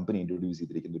കമ്പനി ഇൻട്രൊഡ്യൂസ്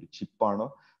ചെയ്തിരിക്കുന്ന ഒരു ചിപ്പാണ്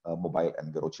മൊബൈൽ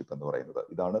എൻവിറോ ചിപ്പ് എന്ന് പറയുന്നത്.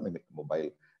 ഇതാണ് മൊബൈൽ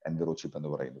എൻവിറോ ചിപ്പ് എന്ന്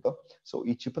പറയുന്നത്. സോ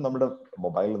ഈ ചിപ്പ് നമ്മുടെ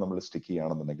മൊബൈലിൽ നമ്മൾ സ്റ്റിക്ക്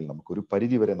ചെയ്യുകയാണെന്നുണ്ടെങ്കിൽ നമുക്ക് ഒരു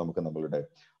പരിധി വരെ നമുക്ക് നമ്മളുടെ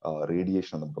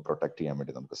റേഡിയേഷനെ നമുക്ക് പ്രൊട്ടക്ട് ചെയ്യാൻ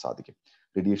വേണ്ടി നമുക്ക് സാധിക്കും,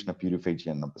 റേഡിയേഷനെ പ്യൂരിഫൈ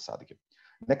ചെയ്യാൻ നമുക്ക് സാധിക്കും.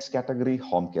 Next category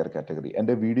home care category.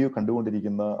 എൻ്റെ വീഡിയോ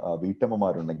കണ്ടുകൊണ്ടിരിക്കുന്ന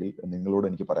വീട്ടമ്മമാരുണ്ടെങ്കിൽ നിങ്ങളോട്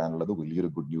എനിക്ക് പറയാനുള്ളത് വലിയൊരു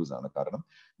ഗുഡ് ന്യൂസ് ആണ്. കാരണം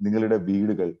നിങ്ങളുടെ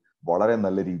വീടുകൾ വളരെ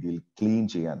നല്ല രീതിയിൽ ക്ലീൻ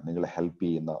ചെയ്യാൻ നിങ്ങളെ ഹെൽപ്പ്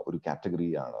ചെയ്യുന്ന ഒരു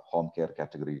കാറ്റഗറിയാണ് ഹോം കെയർ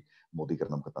കാറ്റഗറി മോദിക്കെയർ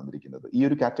നമുക്ക് തന്നിരിക്കുന്നത്. ഈ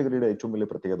ഒരു കാറ്റഗറിയുടെ ഏറ്റവും വലിയ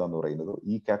പ്രത്യേകത എന്ന് പറയുന്നത്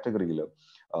ഈ കാറ്റഗറിയിൽ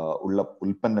ഉള്ള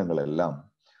ഉൽപ്പന്നങ്ങളെല്ലാം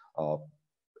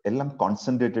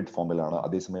കോൺസെൻട്രേറ്റഡ് ഫോമിലാണ്,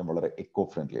 അതേസമയം വളരെ എക്കോ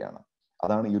ഫ്രണ്ട്ലി ആണ്.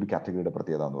 അതാണ് ഈ ഒരു കാറ്റഗറിയുടെ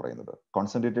പ്രത്യേകത എന്ന് പറയുന്നത്.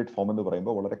 കോൺസെൻട്രേറ്റഡ് ഫോം എന്ന്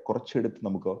പറയുമ്പോൾ വളരെ കുറച്ചെടുത്ത്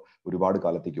നമുക്ക് ഒരുപാട്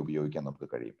കാലത്തേക്ക് ഉപയോഗിക്കാൻ നമുക്ക്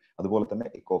കഴിയും. അതുപോലെ തന്നെ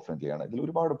എക്കോ ഫ്രണ്ട്ലി ആണ്. ഇതിൽ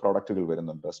ഒരുപാട് പ്രോഡക്റ്റുകൾ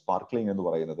വരുന്നുണ്ട്. സ്പാർക്ലിംഗ് എന്ന്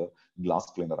പറയുന്നത്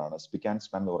ഗ്ലാസ് ക്ലീനർ ആണ്. സ്പിക്ക് ആൻഡ്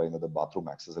സ്പാൻ എന്ന് പറയുന്നത്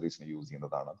ബാത്റൂം ആക്സസറീസിന് യൂസ്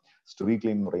ചെയ്യുന്നതാണ്. സ്റ്റെറി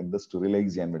ക്ലീൻ എന്ന് പറയുന്നത്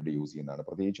സ്റ്റെറിലൈസ് ചെയ്യാൻ വേണ്ടി യൂസ് ചെയ്യുന്നതാണ്.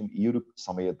 പ്രത്യേകിച്ചും ഈ ഒരു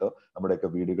സമയത്ത്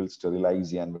നമ്മുടെയൊക്കെ വീടുകൾ സ്റ്റെറിലൈസ്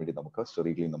ചെയ്യാൻ വേണ്ടി നമുക്ക്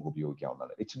സ്റ്റെറി ക്ലീൻ നമുക്ക്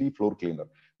ഉപയോഗിക്കാവുന്നതാണ്. HD ഫ്ലോർ ക്ലീനർ,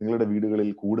 നിങ്ങളുടെ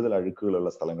വീടുകളിൽ കൂടുതൽ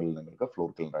അഴുക്കുകളുള്ള സ്ഥലങ്ങളിൽ നിങ്ങൾക്ക് ഫ്ലോർ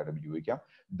ക്ലീനർ ആയിട്ട് ഉപയോഗിക്കാം.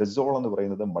 ഡെസോൾ എന്ന്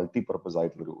പറയുന്നത് മൾട്ടിപർപ്പസ്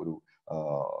ആയിട്ടുള്ള ഒരു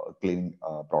ക്ലീനിങ്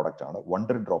പ്രോഡക്റ്റ് ആണ്.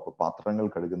 വണ്ടർ ഡ്രോപ്പ്, പാത്രങ്ങൾ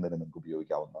കഴുകുന്നതിന് നിങ്ങൾക്ക്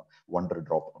ഉപയോഗിക്കാവുന്ന വണ്ടർ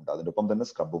ഡ്രോപ്പ് ഉണ്ട്. അതിനൊപ്പം തന്നെ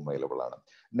സ്ക്രബും അവൈലബിൾ ആണ്.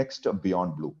 Next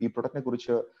beyond blue. ഈ പ്രൊഡക്റ്റിനെ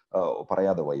കുറിച്ച്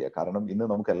പറയാതെ വയ്യ. കാരണം ഇന്ന്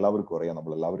നമുക്ക് എല്ലാവർക്കും അറിയാം,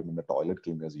 നമ്മൾ എല്ലാവരും ഇന്ന് ടോയ്ലറ്റ്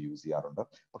ക്ലീനേഴ്സ് യൂസ് ചെയ്യാറുണ്ട്.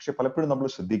 പക്ഷെ പലപ്പോഴും നമ്മൾ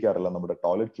ശ്രദ്ധിക്കാറില്ല, നമ്മുടെ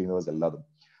ടോയ്ലറ്റ് ക്ലീനേഴ്സ് എല്ലാതും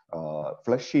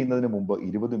ഫ്ലഷ് ചെയ്യുന്നതിന് മുമ്പ്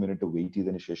 20 മിനിറ്റ് വെയിറ്റ്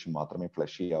ചെയ്തതിനു ശേഷം മാത്രമേ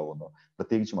ഫ്ലഷ് ചെയ്യാവൂന്ന്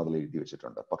പ്രത്യേകിച്ചും അതിൽ എഴുതി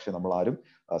വെച്ചിട്ടുണ്ട്. പക്ഷെ നമ്മൾ ആരും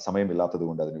സമയമില്ലാത്തത്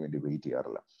കൊണ്ട് അതിനുവേണ്ടി വെയിറ്റ്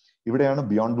ചെയ്യാറില്ല. ഇവിടെയാണ്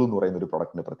ബിയോണ്ട് ബ്ലൂ എന്ന് പറയുന്ന ഒരു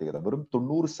പ്രൊഡക്റ്റിന്റെ പ്രത്യേകത. വെറും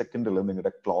 90 സെക്കൻഡിൽ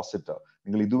നിങ്ങളുടെ ക്ലോസറ്റ്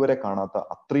നിങ്ങൾ ഇതുവരെ കാണാത്ത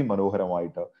അത്രയും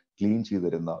മനോഹരമായിട്ട് ക്ലീൻ ചെയ്ത്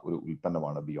തരുന്ന ഒരു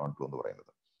ഉൽപ്പന്നമാണ് ബിയോണ്ട് ബ്ലൂ എന്ന്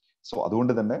പറയുന്നത്. സോ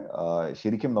അതുകൊണ്ട് തന്നെ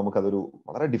ശരിക്കും നമുക്കതൊരു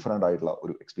വളരെ ഡിഫറെന്റ് ആയിട്ടുള്ള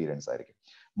ഒരു എക്സ്പീരിയൻസ് ആയിരിക്കും.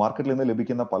 മാർക്കറ്റിൽ നിന്ന്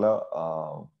ലഭിക്കുന്ന പല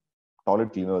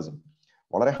ടോയ്ലറ്റ് ക്ലീനേഴ്സും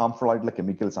വളരെ ഹാംഫുൾ ആയിട്ടുള്ള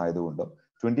കെമിക്കൽസ് ആയതുകൊണ്ട്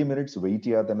 20 മിനിറ്റ്സ് വെയിറ്റ്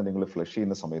ചെയ്യാതെ തന്നെ നിങ്ങൾ ഫ്ലഷ്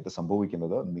ചെയ്യുന്ന സമയത്ത്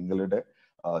സംഭവിക്കുന്നത് നിങ്ങളുടെ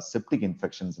സെപ്റ്റിക്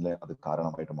ഇൻഫെക്ഷൻസിന് അത്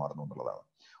കാരണമായിട്ട് മാറുന്നു എന്നുള്ളതാണ്.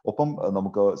 ഒപ്പം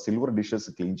നമുക്ക് സിൽവർ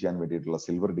ഡിഷസ് ക്ലീൻ ചെയ്യാൻ വേണ്ടിയിട്ടുള്ള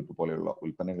സിൽവർ ഡിപ്പ് പോലെയുള്ള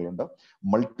ഉൽപ്പന്നങ്ങളുണ്ട്.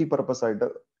 മൾട്ടിപർപ്പസ് ആയിട്ട്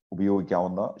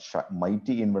ഉപയോഗിക്കാവുന്ന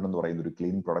മൈറ്റി ഇൻവൺ എന്ന് പറയുന്ന ഒരു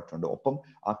ക്ലീനിങ് പ്രൊഡക്റ്റ് ഉണ്ട്. ഒപ്പം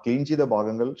ആ ക്ലീൻ ചെയ്ത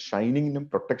ഭാഗങ്ങൾ ഷൈനിങ്ങിനും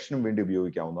പ്രൊട്ടക്ഷനും വേണ്ടി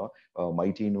ഉപയോഗിക്കാവുന്ന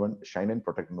മൈറ്റി ഇൻവൺ ഷൈൻ ആൻഡ്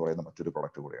പ്രൊട്ടക്ട് എന്ന് പറയുന്ന മറ്റൊരു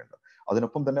പ്രൊഡക്റ്റ് കൂടെയുണ്ട്.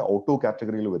 അതിനൊപ്പം തന്നെ ഓട്ടോ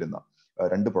കാറ്റഗറിയിൽ വരുന്ന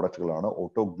 2 പ്രൊഡക്റ്റുകളാണ്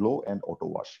auto glow and auto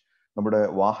wash. നമ്മുടെ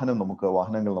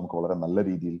വാഹനങ്ങൾ നമുക്ക് വളരെ നല്ല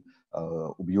രീതിയിൽ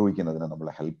ഉപയോഗിക്കുന്നതിന്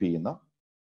നമ്മളെ ഹെൽപ്പ് ചെയ്യുന്ന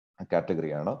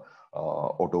കാറ്റഗറിയാണ്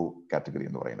ഓട്ടോ കാറ്റഗറി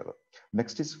എന്ന് പറയുന്നത്.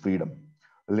 Next is freedom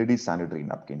ladies sanitary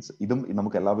napkins. ഇതും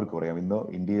നമുക്ക് എല്ലാവർക്കും അറിയാം, ഇന്ന്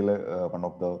ഇന്ത്യയിലെ one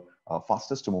of the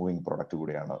fastest moving product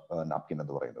കൂടിയാണ് നാപ്കിൻ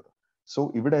എന്ന് പറയുന്നത്. സോ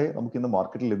ഇവിടെ നമുക്ക് ഇന്ന്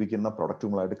മാർക്കറ്റിൽ ലഭിക്കുന്ന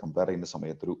പ്രൊഡക്റ്റുകളായിട്ട് കമ്പയർ ചെയ്യുന്ന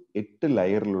സമയത്ത് ഒരു 8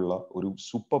 ലെയറിലുള്ള ഒരു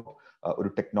സൂപ്പർ ഒരു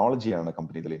ടെക്നോളജിയാണ്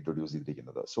കമ്പനി ഇതിൽ ഇൻട്രൊഡ്യൂസ്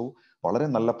ചെയ്തിരിക്കുന്നത്. സോ വളരെ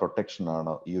നല്ല പ്രൊട്ടക്ഷൻ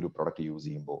ആണ് ഈ ഒരു പ്രൊഡക്റ്റ് യൂസ്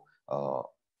ചെയ്യുമ്പോൾ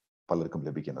പലർക്കും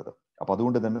ലഭിക്കുന്നത്. അപ്പൊ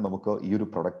അതുകൊണ്ട് തന്നെ നമുക്ക് ഈ ഒരു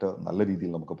പ്രൊഡക്റ്റ് നല്ല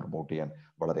രീതിയിൽ നമുക്ക് പ്രൊമോട്ട് ചെയ്യാൻ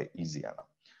വളരെ ഈസിയാണ്.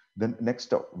 ദെൻ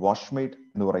നെക്സ്റ്റ് വാഷ്മേറ്റ്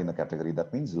എന്ന് പറയുന്ന category,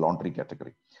 that means laundry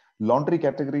category. Laundry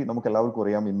category നമുക്ക് എല്ലാവർക്കും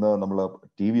അറിയാം, ഇന്ന് നമ്മൾ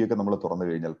TV ഒക്കെ നമ്മൾ തുറന്നു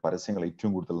കഴിഞ്ഞാൽ പരസ്യങ്ങൾ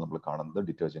ഏറ്റവും കൂടുതൽ നമ്മൾ കാണുന്നത്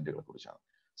ഡിറ്റർജന്റുകളെ കുറിച്ചാണ്.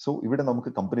 സോ ഇവിടെ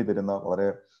നമുക്ക് കമ്പനി തരുന്ന വളരെ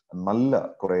നല്ല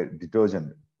കുറെ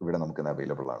ഡിറ്റർജന്റ് ഇവിടെ നമുക്ക്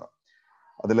അവൈലബിൾ ആണ്.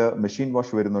 അതിൽ മെഷീൻ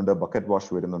വാഷ് വരുന്നുണ്ട്, ബക്കറ്റ്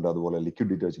വാഷ് വരുന്നുണ്ട്, അതുപോലെ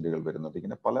ലിക്വിഡ് ഡിറ്റർജന്റുകൾ വരുന്നുണ്ട്.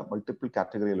 ഇങ്ങനെ പല മൾട്ടിപ്പിൾ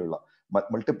കാറ്റഗറിയിലുള്ള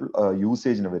മൾട്ടിപ്പിൾ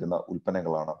യൂസേജിന് വരുന്ന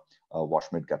ഉൽപ്പന്നങ്ങളാണ്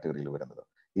വാഷ്മേറ്റ് കാറ്റഗറിയിൽ വരുന്നത്.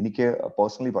 എനിക്ക്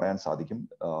പേഴ്സണലി പറയാൻ സാധിക്കും,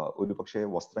 ഒരു പക്ഷേ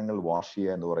വസ്ത്രങ്ങൾ വാഷ്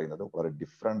ചെയ്യുക എന്ന് പറയുന്നത് വളരെ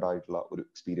ഡിഫറെന്റ് ആയിട്ടുള്ള ഒരു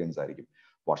എക്സ്പീരിയൻസ് ആയിരിക്കും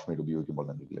വാഷ്മേറ്റ് ഉപയോഗിക്കുമ്പോൾ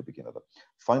നിങ്ങൾക്ക് ലഭിക്കുന്നത്.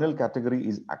 Final category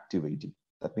is activating.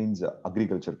 That means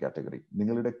agriculture category.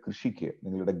 നിങ്ങളുടെ കൃഷിക്ക്,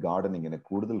 നിങ്ങളുടെ ഗാർഡനിങ്ങിന്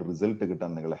കൂടുതൽ റിസൾട്ട്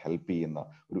കിട്ടാൻ നിങ്ങളെ ഹെൽപ്പ് ചെയ്യുന്ന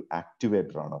ഒരു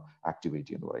ആക്ടിവേറ്റർ ആണ്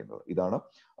ആക്ടിവേറ്റി എന്ന് പറയുന്നത്. ഇതാണ്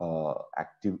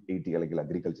ആക്ടിവേറ്റി അല്ലെങ്കിൽ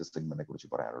അഗ്രികൾച്ചർ സെഗ്മെന്റിനെ കുറിച്ച്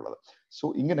പറയാനുള്ളത്. സോ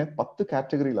ഇങ്ങനെ 10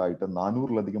 കാറ്റഗറിയിലായിട്ട്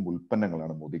 400-ലധികം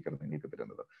ഉൽപ്പന്നങ്ങളാണ് മോദിക്കെയർ നിങ്ങൾക്ക്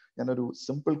തരുന്നത്. ഞാനൊരു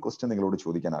സിമ്പിൾ ക്വസ്റ്റ്യൻ നിങ്ങളോട്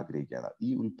ചോദിക്കാൻ ആഗ്രഹിക്കുകയാണ്.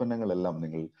 ഈ ഉൽപ്പന്നങ്ങളെല്ലാം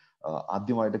നിങ്ങൾ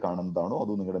ആദ്യമായിട്ട് കാണുന്നതാണോ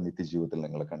അതോ നിങ്ങളുടെ നിത്യജീവിതത്തിൽ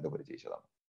നിങ്ങൾ കണ്ടുപരിചയിച്ചതാണോ?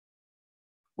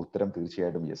 ഉത്തരം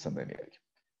തീർച്ചയായിട്ടും യെസ് എന്ന് തന്നെയായിരിക്കും.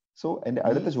 സോ എൻ്റെ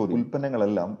അടുത്ത ചോദ്യം,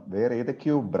 ഉൽപ്പന്നങ്ങളെല്ലാം വേറെ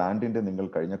ഏതൊക്കെയോ ബ്രാൻഡിന്റെ നിങ്ങൾ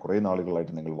കഴിഞ്ഞ കുറെ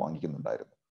നാളുകളായിട്ട് നിങ്ങൾ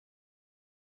വാങ്ങിക്കുന്നുണ്ടായിരുന്നു.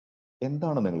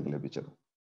 എന്താണ് നിങ്ങൾക്ക് ലഭിച്ചത്?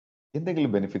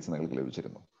 എന്തെങ്കിലും ബെനിഫിറ്റ്സ് നിങ്ങൾക്ക്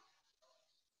ലഭിച്ചിരുന്നു?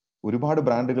 ഒരുപാട്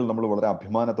ബ്രാൻഡുകൾ നമ്മൾ വളരെ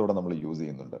അഭിമാനത്തോടെ നമ്മൾ യൂസ്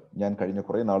ചെയ്യുന്നുണ്ട്. ഞാൻ കഴിഞ്ഞ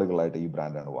കുറെ നാളുകളായിട്ട് ഈ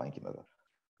ബ്രാൻഡാണ് വാങ്ങിക്കുന്നത്,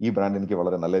 ഈ ബ്രാൻഡ് എനിക്ക്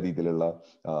വളരെ നല്ല രീതിയിലുള്ള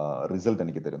റിസൾട്ട്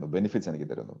എനിക്ക് തരുന്നു, ബെനിഫിറ്റ്സ് എനിക്ക്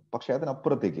തരുന്നു. പക്ഷെ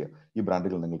അതിനപ്പുറത്തേക്ക് ഈ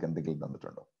ബ്രാൻഡുകൾ നിങ്ങൾക്ക് എന്തെങ്കിലും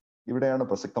തന്നിട്ടുണ്ടോ? ഇവിടെയാണ്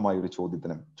പ്രസക്തമായ ഒരു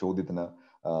ചോദ്യത്തിന്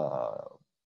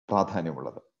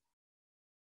പ്രാധാന്യമുള്ളത്.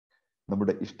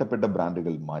 നമ്മുടെ ഇഷ്ടപ്പെട്ട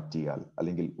ബ്രാൻഡുകൾ മാറ്റിയാൽ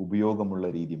അല്ലെങ്കിൽ ഉപയോഗമുള്ള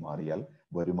രീതി മാറിയാൽ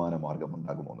വരുമാന മാർഗം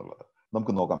ഉണ്ടാകുമോ എന്നുള്ളത്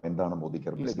നമുക്ക് നോക്കാം. എന്താണ്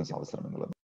മോദിക്കർ ബിസിനസ് അവസരം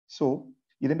എന്നുള്ളത്? സോ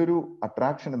ഇതിന്റെ ഒരു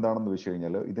അട്രാക്ഷൻ എന്താണെന്ന് വെച്ച്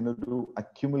കഴിഞ്ഞാൽ, ഇതിനൊരു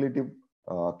അക്യുമുലേറ്റീവ്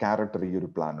ക്യാരക്ടർ ഈ ഒരു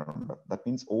പ്ലാൻ ഉണ്ട്. ദാറ്റ്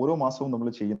മീൻസ് ഓരോ മാസവും നമ്മൾ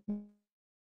ചെയ്യുന്ന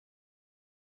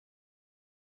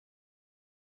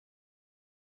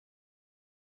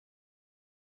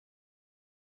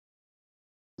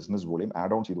ബിസിനസ് വോളിയം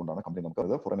ആഡ് ഓൺ ചെയ്തുകൊണ്ടാണ് കമ്പനി നമുക്ക്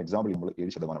അത്, ഫോർ എൻ എക്സാമ്പിൾ നമ്മൾ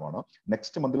 7%.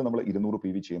 നെക്സ്റ്റ് മന്തിൽ നമ്മൾ 200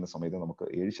 PV ചെയ്യുന്ന സമയത്ത് നമുക്ക്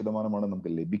 7%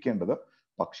 നമുക്ക് ലഭിക്കേണ്ടത്.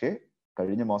 പക്ഷേ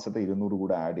കഴിഞ്ഞ മാസത്തെ 200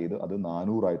 കൂടെ ആഡ് ചെയ്ത് അത്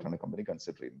 400 ആയിട്ടാണ് കമ്പനി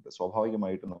കൺസിഡർ ചെയ്യുന്നത്.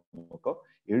 സ്വാഭാവികമായിട്ട് നമുക്ക്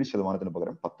 7%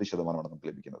 പകരം 10% നമുക്ക്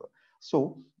ലഭിക്കുന്നത്. സോ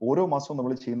ഓരോ മാസവും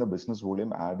നമ്മൾ ചെയ്യുന്ന ബിസിനസ്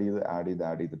വോളിയം ആഡ്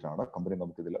ചെയ്തിട്ടാണ് കമ്പനി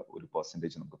നമുക്ക് ഇതിൽ ഒരു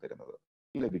പെർസെൻറ്റേജ് നമുക്ക് തരുന്നത്,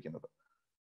 ലഭിക്കുന്നത്.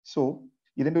 സോ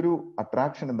ഇതിന്റെ ഒരു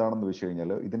അട്രാക്ഷൻ എന്താണെന്ന് വെച്ച്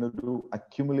കഴിഞ്ഞാൽ, ഇതിനൊരു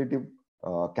അക്യുമുലേറ്റീവ്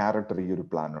ക്യാരക്ടർ ഈ ഒരു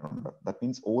പ്ലാൻ ഉണ്ട്. ദാറ്റ്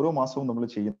മീൻസ് ഓരോ മാസവും നമ്മൾ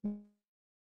ചെയ്യുന്ന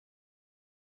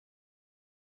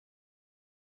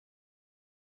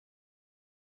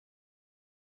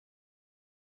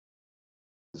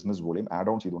ബിസിനസ് വോളിയം ആഡ്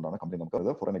ഓൺ ചെയ്തുകൊണ്ടാണ് കമ്പനി നമുക്ക്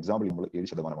അത്, ഫോർ എൻ എക്സാമ്പിൾ നമ്മൾ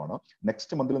 7%.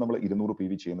 നെക്സ്റ്റ് മന്തിൽ നമ്മൾ 200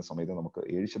 PV ചെയ്യുന്ന സമയത്ത് നമുക്ക്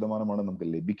 7% നമുക്ക്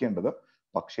ലഭിക്കേണ്ടത്.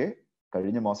 പക്ഷേ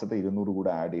കഴിഞ്ഞ മാസത്തെ 200 കൂടെ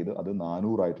ആഡ് ചെയ്ത് അത്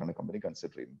 400 ആയിട്ടാണ് കമ്പനി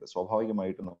കൺസിഡർ ചെയ്യുന്നത്.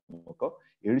 സ്വാഭാവികമായിട്ട് നമുക്ക്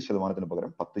 7%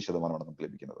 പകരം 10% നമുക്ക്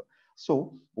ലഭിക്കുന്നത്. സോ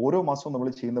ഓരോ മാസവും നമ്മൾ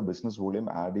ചെയ്യുന്ന ബിസിനസ് വോളിയം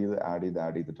ആഡ്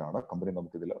ചെയ്തിട്ടാണ് കമ്പനി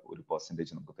നമുക്ക് ഇതിൽ ഒരു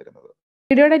പെർസെൻറ്റേജ് നമുക്ക് തരുന്നത്.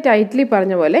 വീഡിയോയുടെ ടൈറ്റിൽ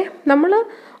പറഞ്ഞ പോലെ നമ്മൾ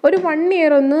ഒരു 1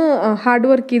 ഇയർ ഒന്ന് ഹാർഡ്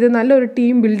വർക്ക് ചെയ്ത് നല്ലൊരു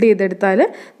ടീം ബിൽഡ് ചെയ്തെടുത്താൽ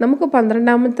നമുക്ക്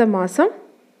 12ാമത്തെ മാസം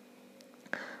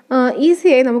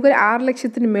ഈസിയായി നമുക്കൊരു 6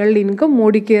 ലക്ഷത്തിന് മേളിൽ ഇൻകം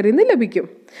മോഡിക്കെയറിൽ നിന്ന് ലഭിക്കും.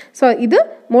 സോ ഇത്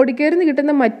മോഡിക്കെയറിൽ നിന്ന്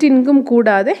കിട്ടുന്ന മറ്റ് ഇൻകം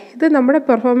കൂടാതെ ഇത് നമ്മുടെ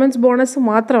പെർഫോമൻസ് ബോണസ്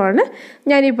മാത്രമാണ്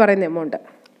ഞാൻ ഈ പറയുന്ന എമൗണ്ട്.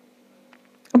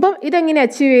 അപ്പം ഇതെങ്ങനെ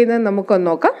അച്ചീവ് ചെയ്യുന്നത് നമുക്കൊന്ന്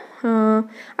നോക്കാം.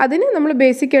 അതിന് നമ്മൾ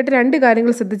ബേസിക്കായിട്ട് 2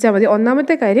 കാര്യങ്ങൾ ശ്രദ്ധിച്ചാൽ മതി.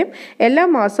 ഒന്നാമത്തെ കാര്യം, എല്ലാ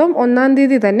മാസവും 1-ാം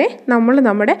തീയതി തന്നെ നമ്മൾ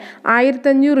നമ്മുടെ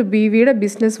 1500 BVയുടെ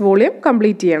ബിസിനസ് വോളിയം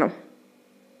കംപ്ലീറ്റ് ചെയ്യണം.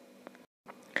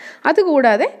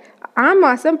 അതുകൂടാതെ ആ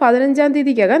മാസം 15-ാം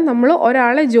തീയതിക്കകം നമ്മൾ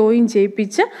ഒരാളെ ജോയിൻ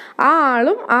ചെയ്യിപ്പിച്ച് ആ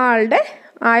ആളും ആ ആളുടെ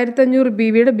 1500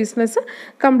 BVയുടെ ബിസിനസ്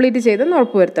കംപ്ലീറ്റ് ചെയ്തെന്ന്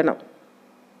ഉറപ്പുവരുത്തണം.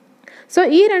 സോ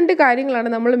ഈ 2 കാര്യങ്ങളാണ്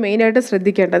നമ്മൾ മെയിനായിട്ട്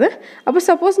ശ്രദ്ധിക്കേണ്ടത്. അപ്പോൾ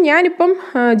സപ്പോസ് ഞാനിപ്പം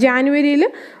ജാനുവരിയിൽ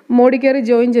മോഡിക്കെയർ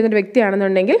ജോയിൻ ചെയ്യുന്നൊരു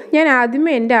വ്യക്തിയാണെന്നുണ്ടെങ്കിൽ ഞാൻ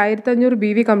ആദ്യമേ എൻ്റെ 1500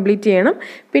 BV കംപ്ലീറ്റ് ചെയ്യണം.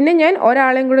 പിന്നെ ഞാൻ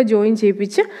ഒരാളെയും കൂടെ ജോയിൻ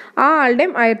ചെയ്യിപ്പിച്ച് ആ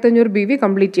ആളുടെയും 1500 BV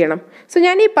കംപ്ലീറ്റ് ചെയ്യണം. സോ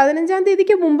ഞാൻ ഈ 15-ാം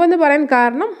തീയതിക്ക് മുമ്പെന്ന് പറയാൻ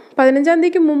കാരണം, 15-ാം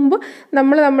തീയതിക്ക് മുമ്പ്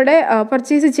നമ്മൾ നമ്മുടെ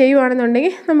പർച്ചേസ്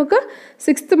ചെയ്യുവാണെന്നുണ്ടെങ്കിൽ നമുക്ക്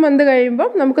 6th മന്ത്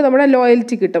കഴിയുമ്പം നമുക്ക് നമ്മുടെ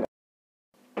ലോയൽറ്റി കിട്ടും.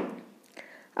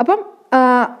 അപ്പോൾ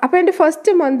എൻ്റെ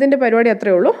ഫസ്റ്റ് മന്തിൻ്റെ പരിപാടി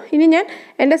അത്രയേ ഉള്ളൂ. ഇനി ഞാൻ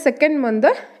എൻ്റെ സെക്കൻഡ് മന്ത്,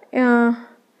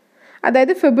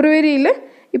 അതായത് ഫെബ്രുവരിയിൽ,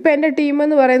 ഇപ്പോൾ എൻ്റെ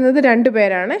ടീമെന്ന് പറയുന്നത് 2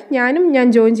 പേരാണ്, ഞാനും ഞാൻ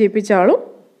ജോയിൻ ചെയ്യിപ്പിച്ച ആളും.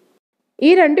 ഈ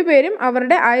 2 പേരും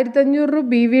അവരുടെ 1500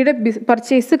 BVയുടെ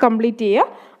പർച്ചേസ് കംപ്ലീറ്റ്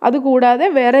ചെയ്യുക. അതുകൂടാതെ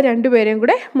വേറെ 2 പേരെയും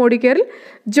കൂടെ മോഡിക്കെയറിൽ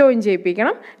ജോയിൻ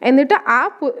ചെയ്യിപ്പിക്കണം. എന്നിട്ട് ആ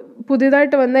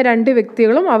പുതിയതായിട്ട് വന്ന 2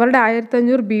 വ്യക്തികളും അവരുടെ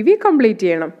 1500 BV കംപ്ലീറ്റ്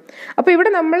ചെയ്യണം. അപ്പോൾ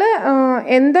ഇവിടെ നമ്മൾ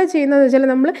എന്താ ചെയ്യുന്നതെന്ന് വെച്ചാൽ,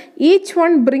 നമ്മൾ ഈച്ച്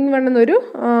വൺ ബ്രിങ് വൺ എന്നൊരു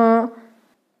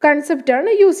കൺസെപ്റ്റാണ്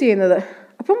യൂസ് ചെയ്യുന്നത്.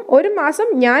 അപ്പം ഒരു മാസം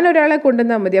ഞാൻ ഒരാളെ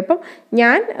കൊണ്ടുവന്നാൽ മതി. അപ്പം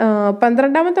ഞാൻ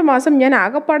 12ാമത്തെ മാസം ഞാൻ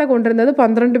ആകെപ്പാടെ കൊണ്ടുവരുന്നത്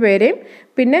 12 പേരെയും,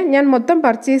 പിന്നെ ഞാൻ മൊത്തം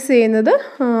പർച്ചേസ് ചെയ്യുന്നത്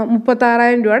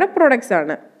 36,000 രൂപയുടെ പ്രൊഡക്ട്സ്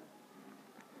ആണ്.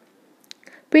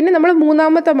 പിന്നെ നമ്മൾ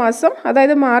 3ാമത്തെ മാസം,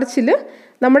 അതായത് മാർച്ചിൽ,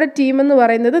 നമ്മുടെ ടീമെന്ന്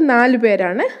പറയുന്നത് 4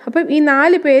 പേരാണ്. അപ്പം ഈ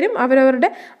 4 പേരും അവരവരുടെ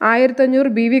 1500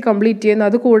 BV കംപ്ലീറ്റ് ചെയ്യുന്നു.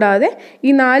 അതുകൂടാതെ ഈ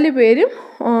 4 പേരും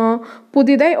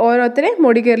പുതിയതായി ഓരോരുത്തരെ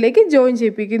മോഡിക്കെയറിലേക്ക് ജോയിൻ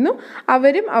ചെയ്യിപ്പിക്കുന്നു.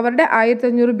 അവരും അവരുടെ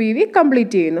 1500 BV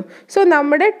കംപ്ലീറ്റ് ചെയ്യുന്നു. സോ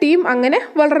നമ്മുടെ ടീം അങ്ങനെ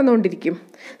വളർന്നുകൊണ്ടിരിക്കും.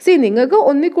 നിങ്ങൾക്ക്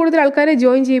ഒന്നിൽ കൂടുതൽ ആൾക്കാരെ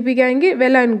ജോയിൻ ചെയ്യിപ്പിക്കാമെങ്കിൽ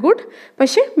വെൽ ആൻഡ് ഗുഡ്.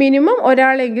 പക്ഷേ മിനിമം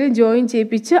ഒരാളെങ്കിലും ജോയിൻ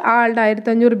ചെയ്യിപ്പിച്ച് ആളുടെ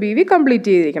 1500 BV കംപ്ലീറ്റ്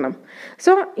ചെയ്തിരിക്കണം.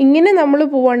 സോ ഇങ്ങനെ നമ്മൾ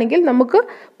പോവുകയാണെങ്കിൽ നമുക്ക്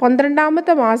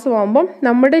 12ാമത്തെ മാസമാകുമ്പം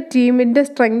നമ്മുടെ ടീമിൻ്റെ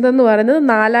സ്ട്രെങ്ത് എന്ന് പറയുന്നത്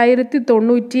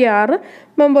 4096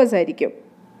 മെമ്പേഴ്സ് ആയിരിക്കും.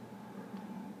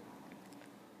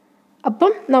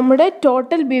 അപ്പം നമ്മുടെ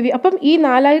ടോട്ടൽ BV, അപ്പം ഈ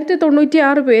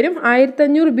 4096 പേരും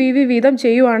 1500 BV വീതം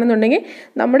ചെയ്യുവാണെന്നുണ്ടെങ്കിൽ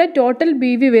നമ്മുടെ ടോട്ടൽ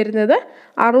BV വരുന്നത്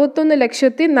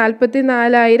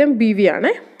 61,44,000 BV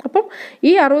ആണ്. അപ്പം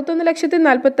ഈ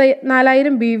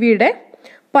 61,44,000 BVയുടെ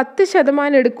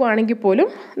 10% എടുക്കുകയാണെങ്കിൽ പോലും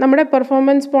നമ്മുടെ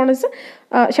പെർഫോമൻസ് ബോണസ്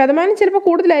ശതമാനം ചിലപ്പോൾ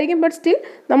കൂടുതലായിരിക്കും, ബട്ട് സ്റ്റിൽ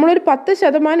നമ്മളൊരു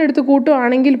 10% എടുത്ത്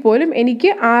കൂട്ടുകയാണെങ്കിൽ പോലും എനിക്ക്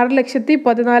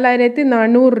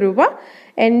 6,14,400 രൂപ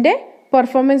എൻ്റെ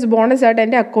പെർഫോമൻസ് ബോണസ് ആയിട്ട്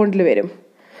എൻ്റെ അക്കൗണ്ടിൽ വരും.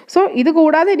 സോ ഇത്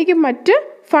കൂടാതെ എനിക്ക് മറ്റ്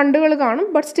ഫണ്ടുകൾ കാണും,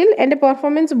 ബട്ട് സ്റ്റിൽ എൻ്റെ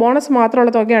പെർഫോമൻസ് ബോണസ്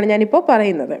മാത്രമുള്ള തുകയാണ് ഞാനിപ്പോൾ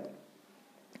പറയുന്നത്.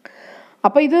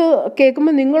 അപ്പോൾ ഇത്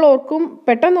കേൾക്കുമ്പോൾ നിങ്ങൾ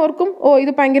പെട്ടെന്ന് ഓർക്കും,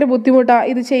 ഇത് ഭയങ്കര ബുദ്ധിമുട്ടാണ്,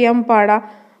 ഇത് ചെയ്യാൻ പാടാ,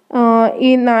 ഈ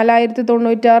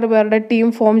 4,096 പേരുടെ ടീം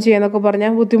ഫോം ചെയ്യാന്നൊക്കെ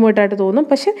പറഞ്ഞാൽ ബുദ്ധിമുട്ടായിട്ട് തോന്നും.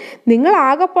 പക്ഷെ നിങ്ങൾ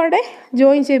ആകെപ്പാടെ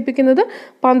ജോയിൻ ചെയ്യിപ്പിക്കുന്നത്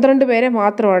 12 പേരെ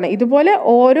മാത്രമാണ്. ഇതുപോലെ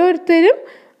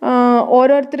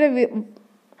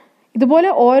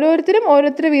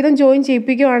ഓരോരുത്തരെ വീതം ജോയിൻ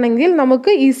ചെയ്യിപ്പിക്കുകയാണെങ്കിൽ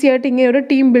നമുക്ക് ഈസി ആയിട്ട് ഇങ്ങനെ ഒരു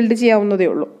ടീം ബിൽഡ് ചെയ്യാവുന്നതേ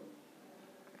ഉള്ളൂ.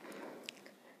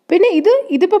 പിന്നെ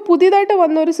ഇതിപ്പോൾ പുതിയതായിട്ട്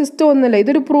വന്ന ഒരു സിസ്റ്റം ഒന്നുമല്ല,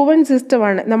 ഇതൊരു പ്രൂവൻ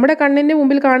സിസ്റ്റമാണ്. നമ്മുടെ കണ്ണിൻ്റെ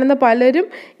മുമ്പിൽ കാണുന്ന പലരും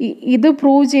ഇത്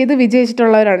പ്രൂവ് ചെയ്ത്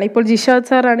വിജയിച്ചിട്ടുള്ളവരാണ്. ഇപ്പോൾ ജിഷാദ്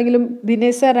സാർ ആണെങ്കിലും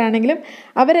ദിനേശ് സാർ ആണെങ്കിലും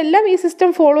അവരെല്ലാം ഈ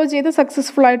സിസ്റ്റം ഫോളോ ചെയ്ത്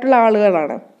സക്സസ്ഫുൾ ആയിട്ടുള്ള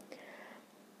ആളുകളാണ്.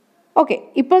 ഓക്കെ,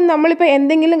 ഇപ്പം നമ്മളിപ്പോൾ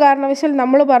എന്തെങ്കിലും കാരണവശാൽ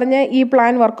നമ്മൾ പറഞ്ഞ ഈ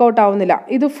പ്ലാൻ വർക്കൗട്ട് ആവുന്നില്ല,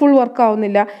 ഇത് ഫുൾ വർക്ക്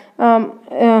ആവുന്നില്ല,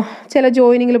 ചില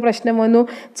ജോയിനിങ്ങിൽ പ്രശ്നം വന്നു,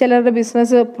 ചിലരുടെ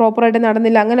ബിസിനസ് പ്രോപ്പറായിട്ട്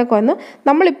നടന്നില്ല, അങ്ങനെയൊക്കെ വന്നു,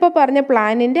 നമ്മളിപ്പോൾ പറഞ്ഞ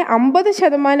പ്ലാനിൻ്റെ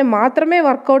 50% മാത്രമേ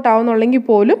വർക്കൗട്ട് ആവുന്നുള്ളെങ്കിൽ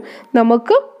പോലും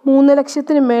നമുക്ക് 3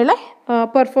 ലക്ഷത്തിന് മേലെ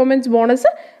പെർഫോമൻസ്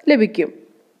ബോണസ് ലഭിക്കും.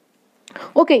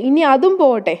 ഓക്കെ, ഇനി അതും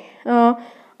പോകട്ടെ,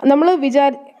 നമ്മൾ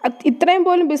ഇത്രയും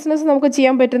പോലും ബിസിനസ് നമുക്ക്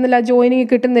ചെയ്യാൻ പറ്റുന്നില്ല, ജോയിനിങ്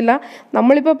കിട്ടുന്നില്ല,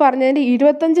 നമ്മളിപ്പോൾ പറഞ്ഞതിൻ്റെ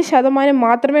 25%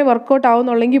 മാത്രമേ വർക്കൗട്ട്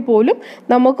ആവുന്നുള്ളെങ്കിൽ പോലും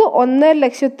നമുക്ക് 1.5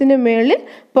 ലക്ഷത്തിന് മേളിൽ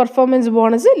പെർഫോമൻസ്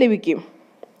ബോണസ് ലഭിക്കും.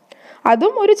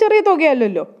 അതും ഒരു ചെറിയ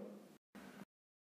തുകയല്ലല്ലോ.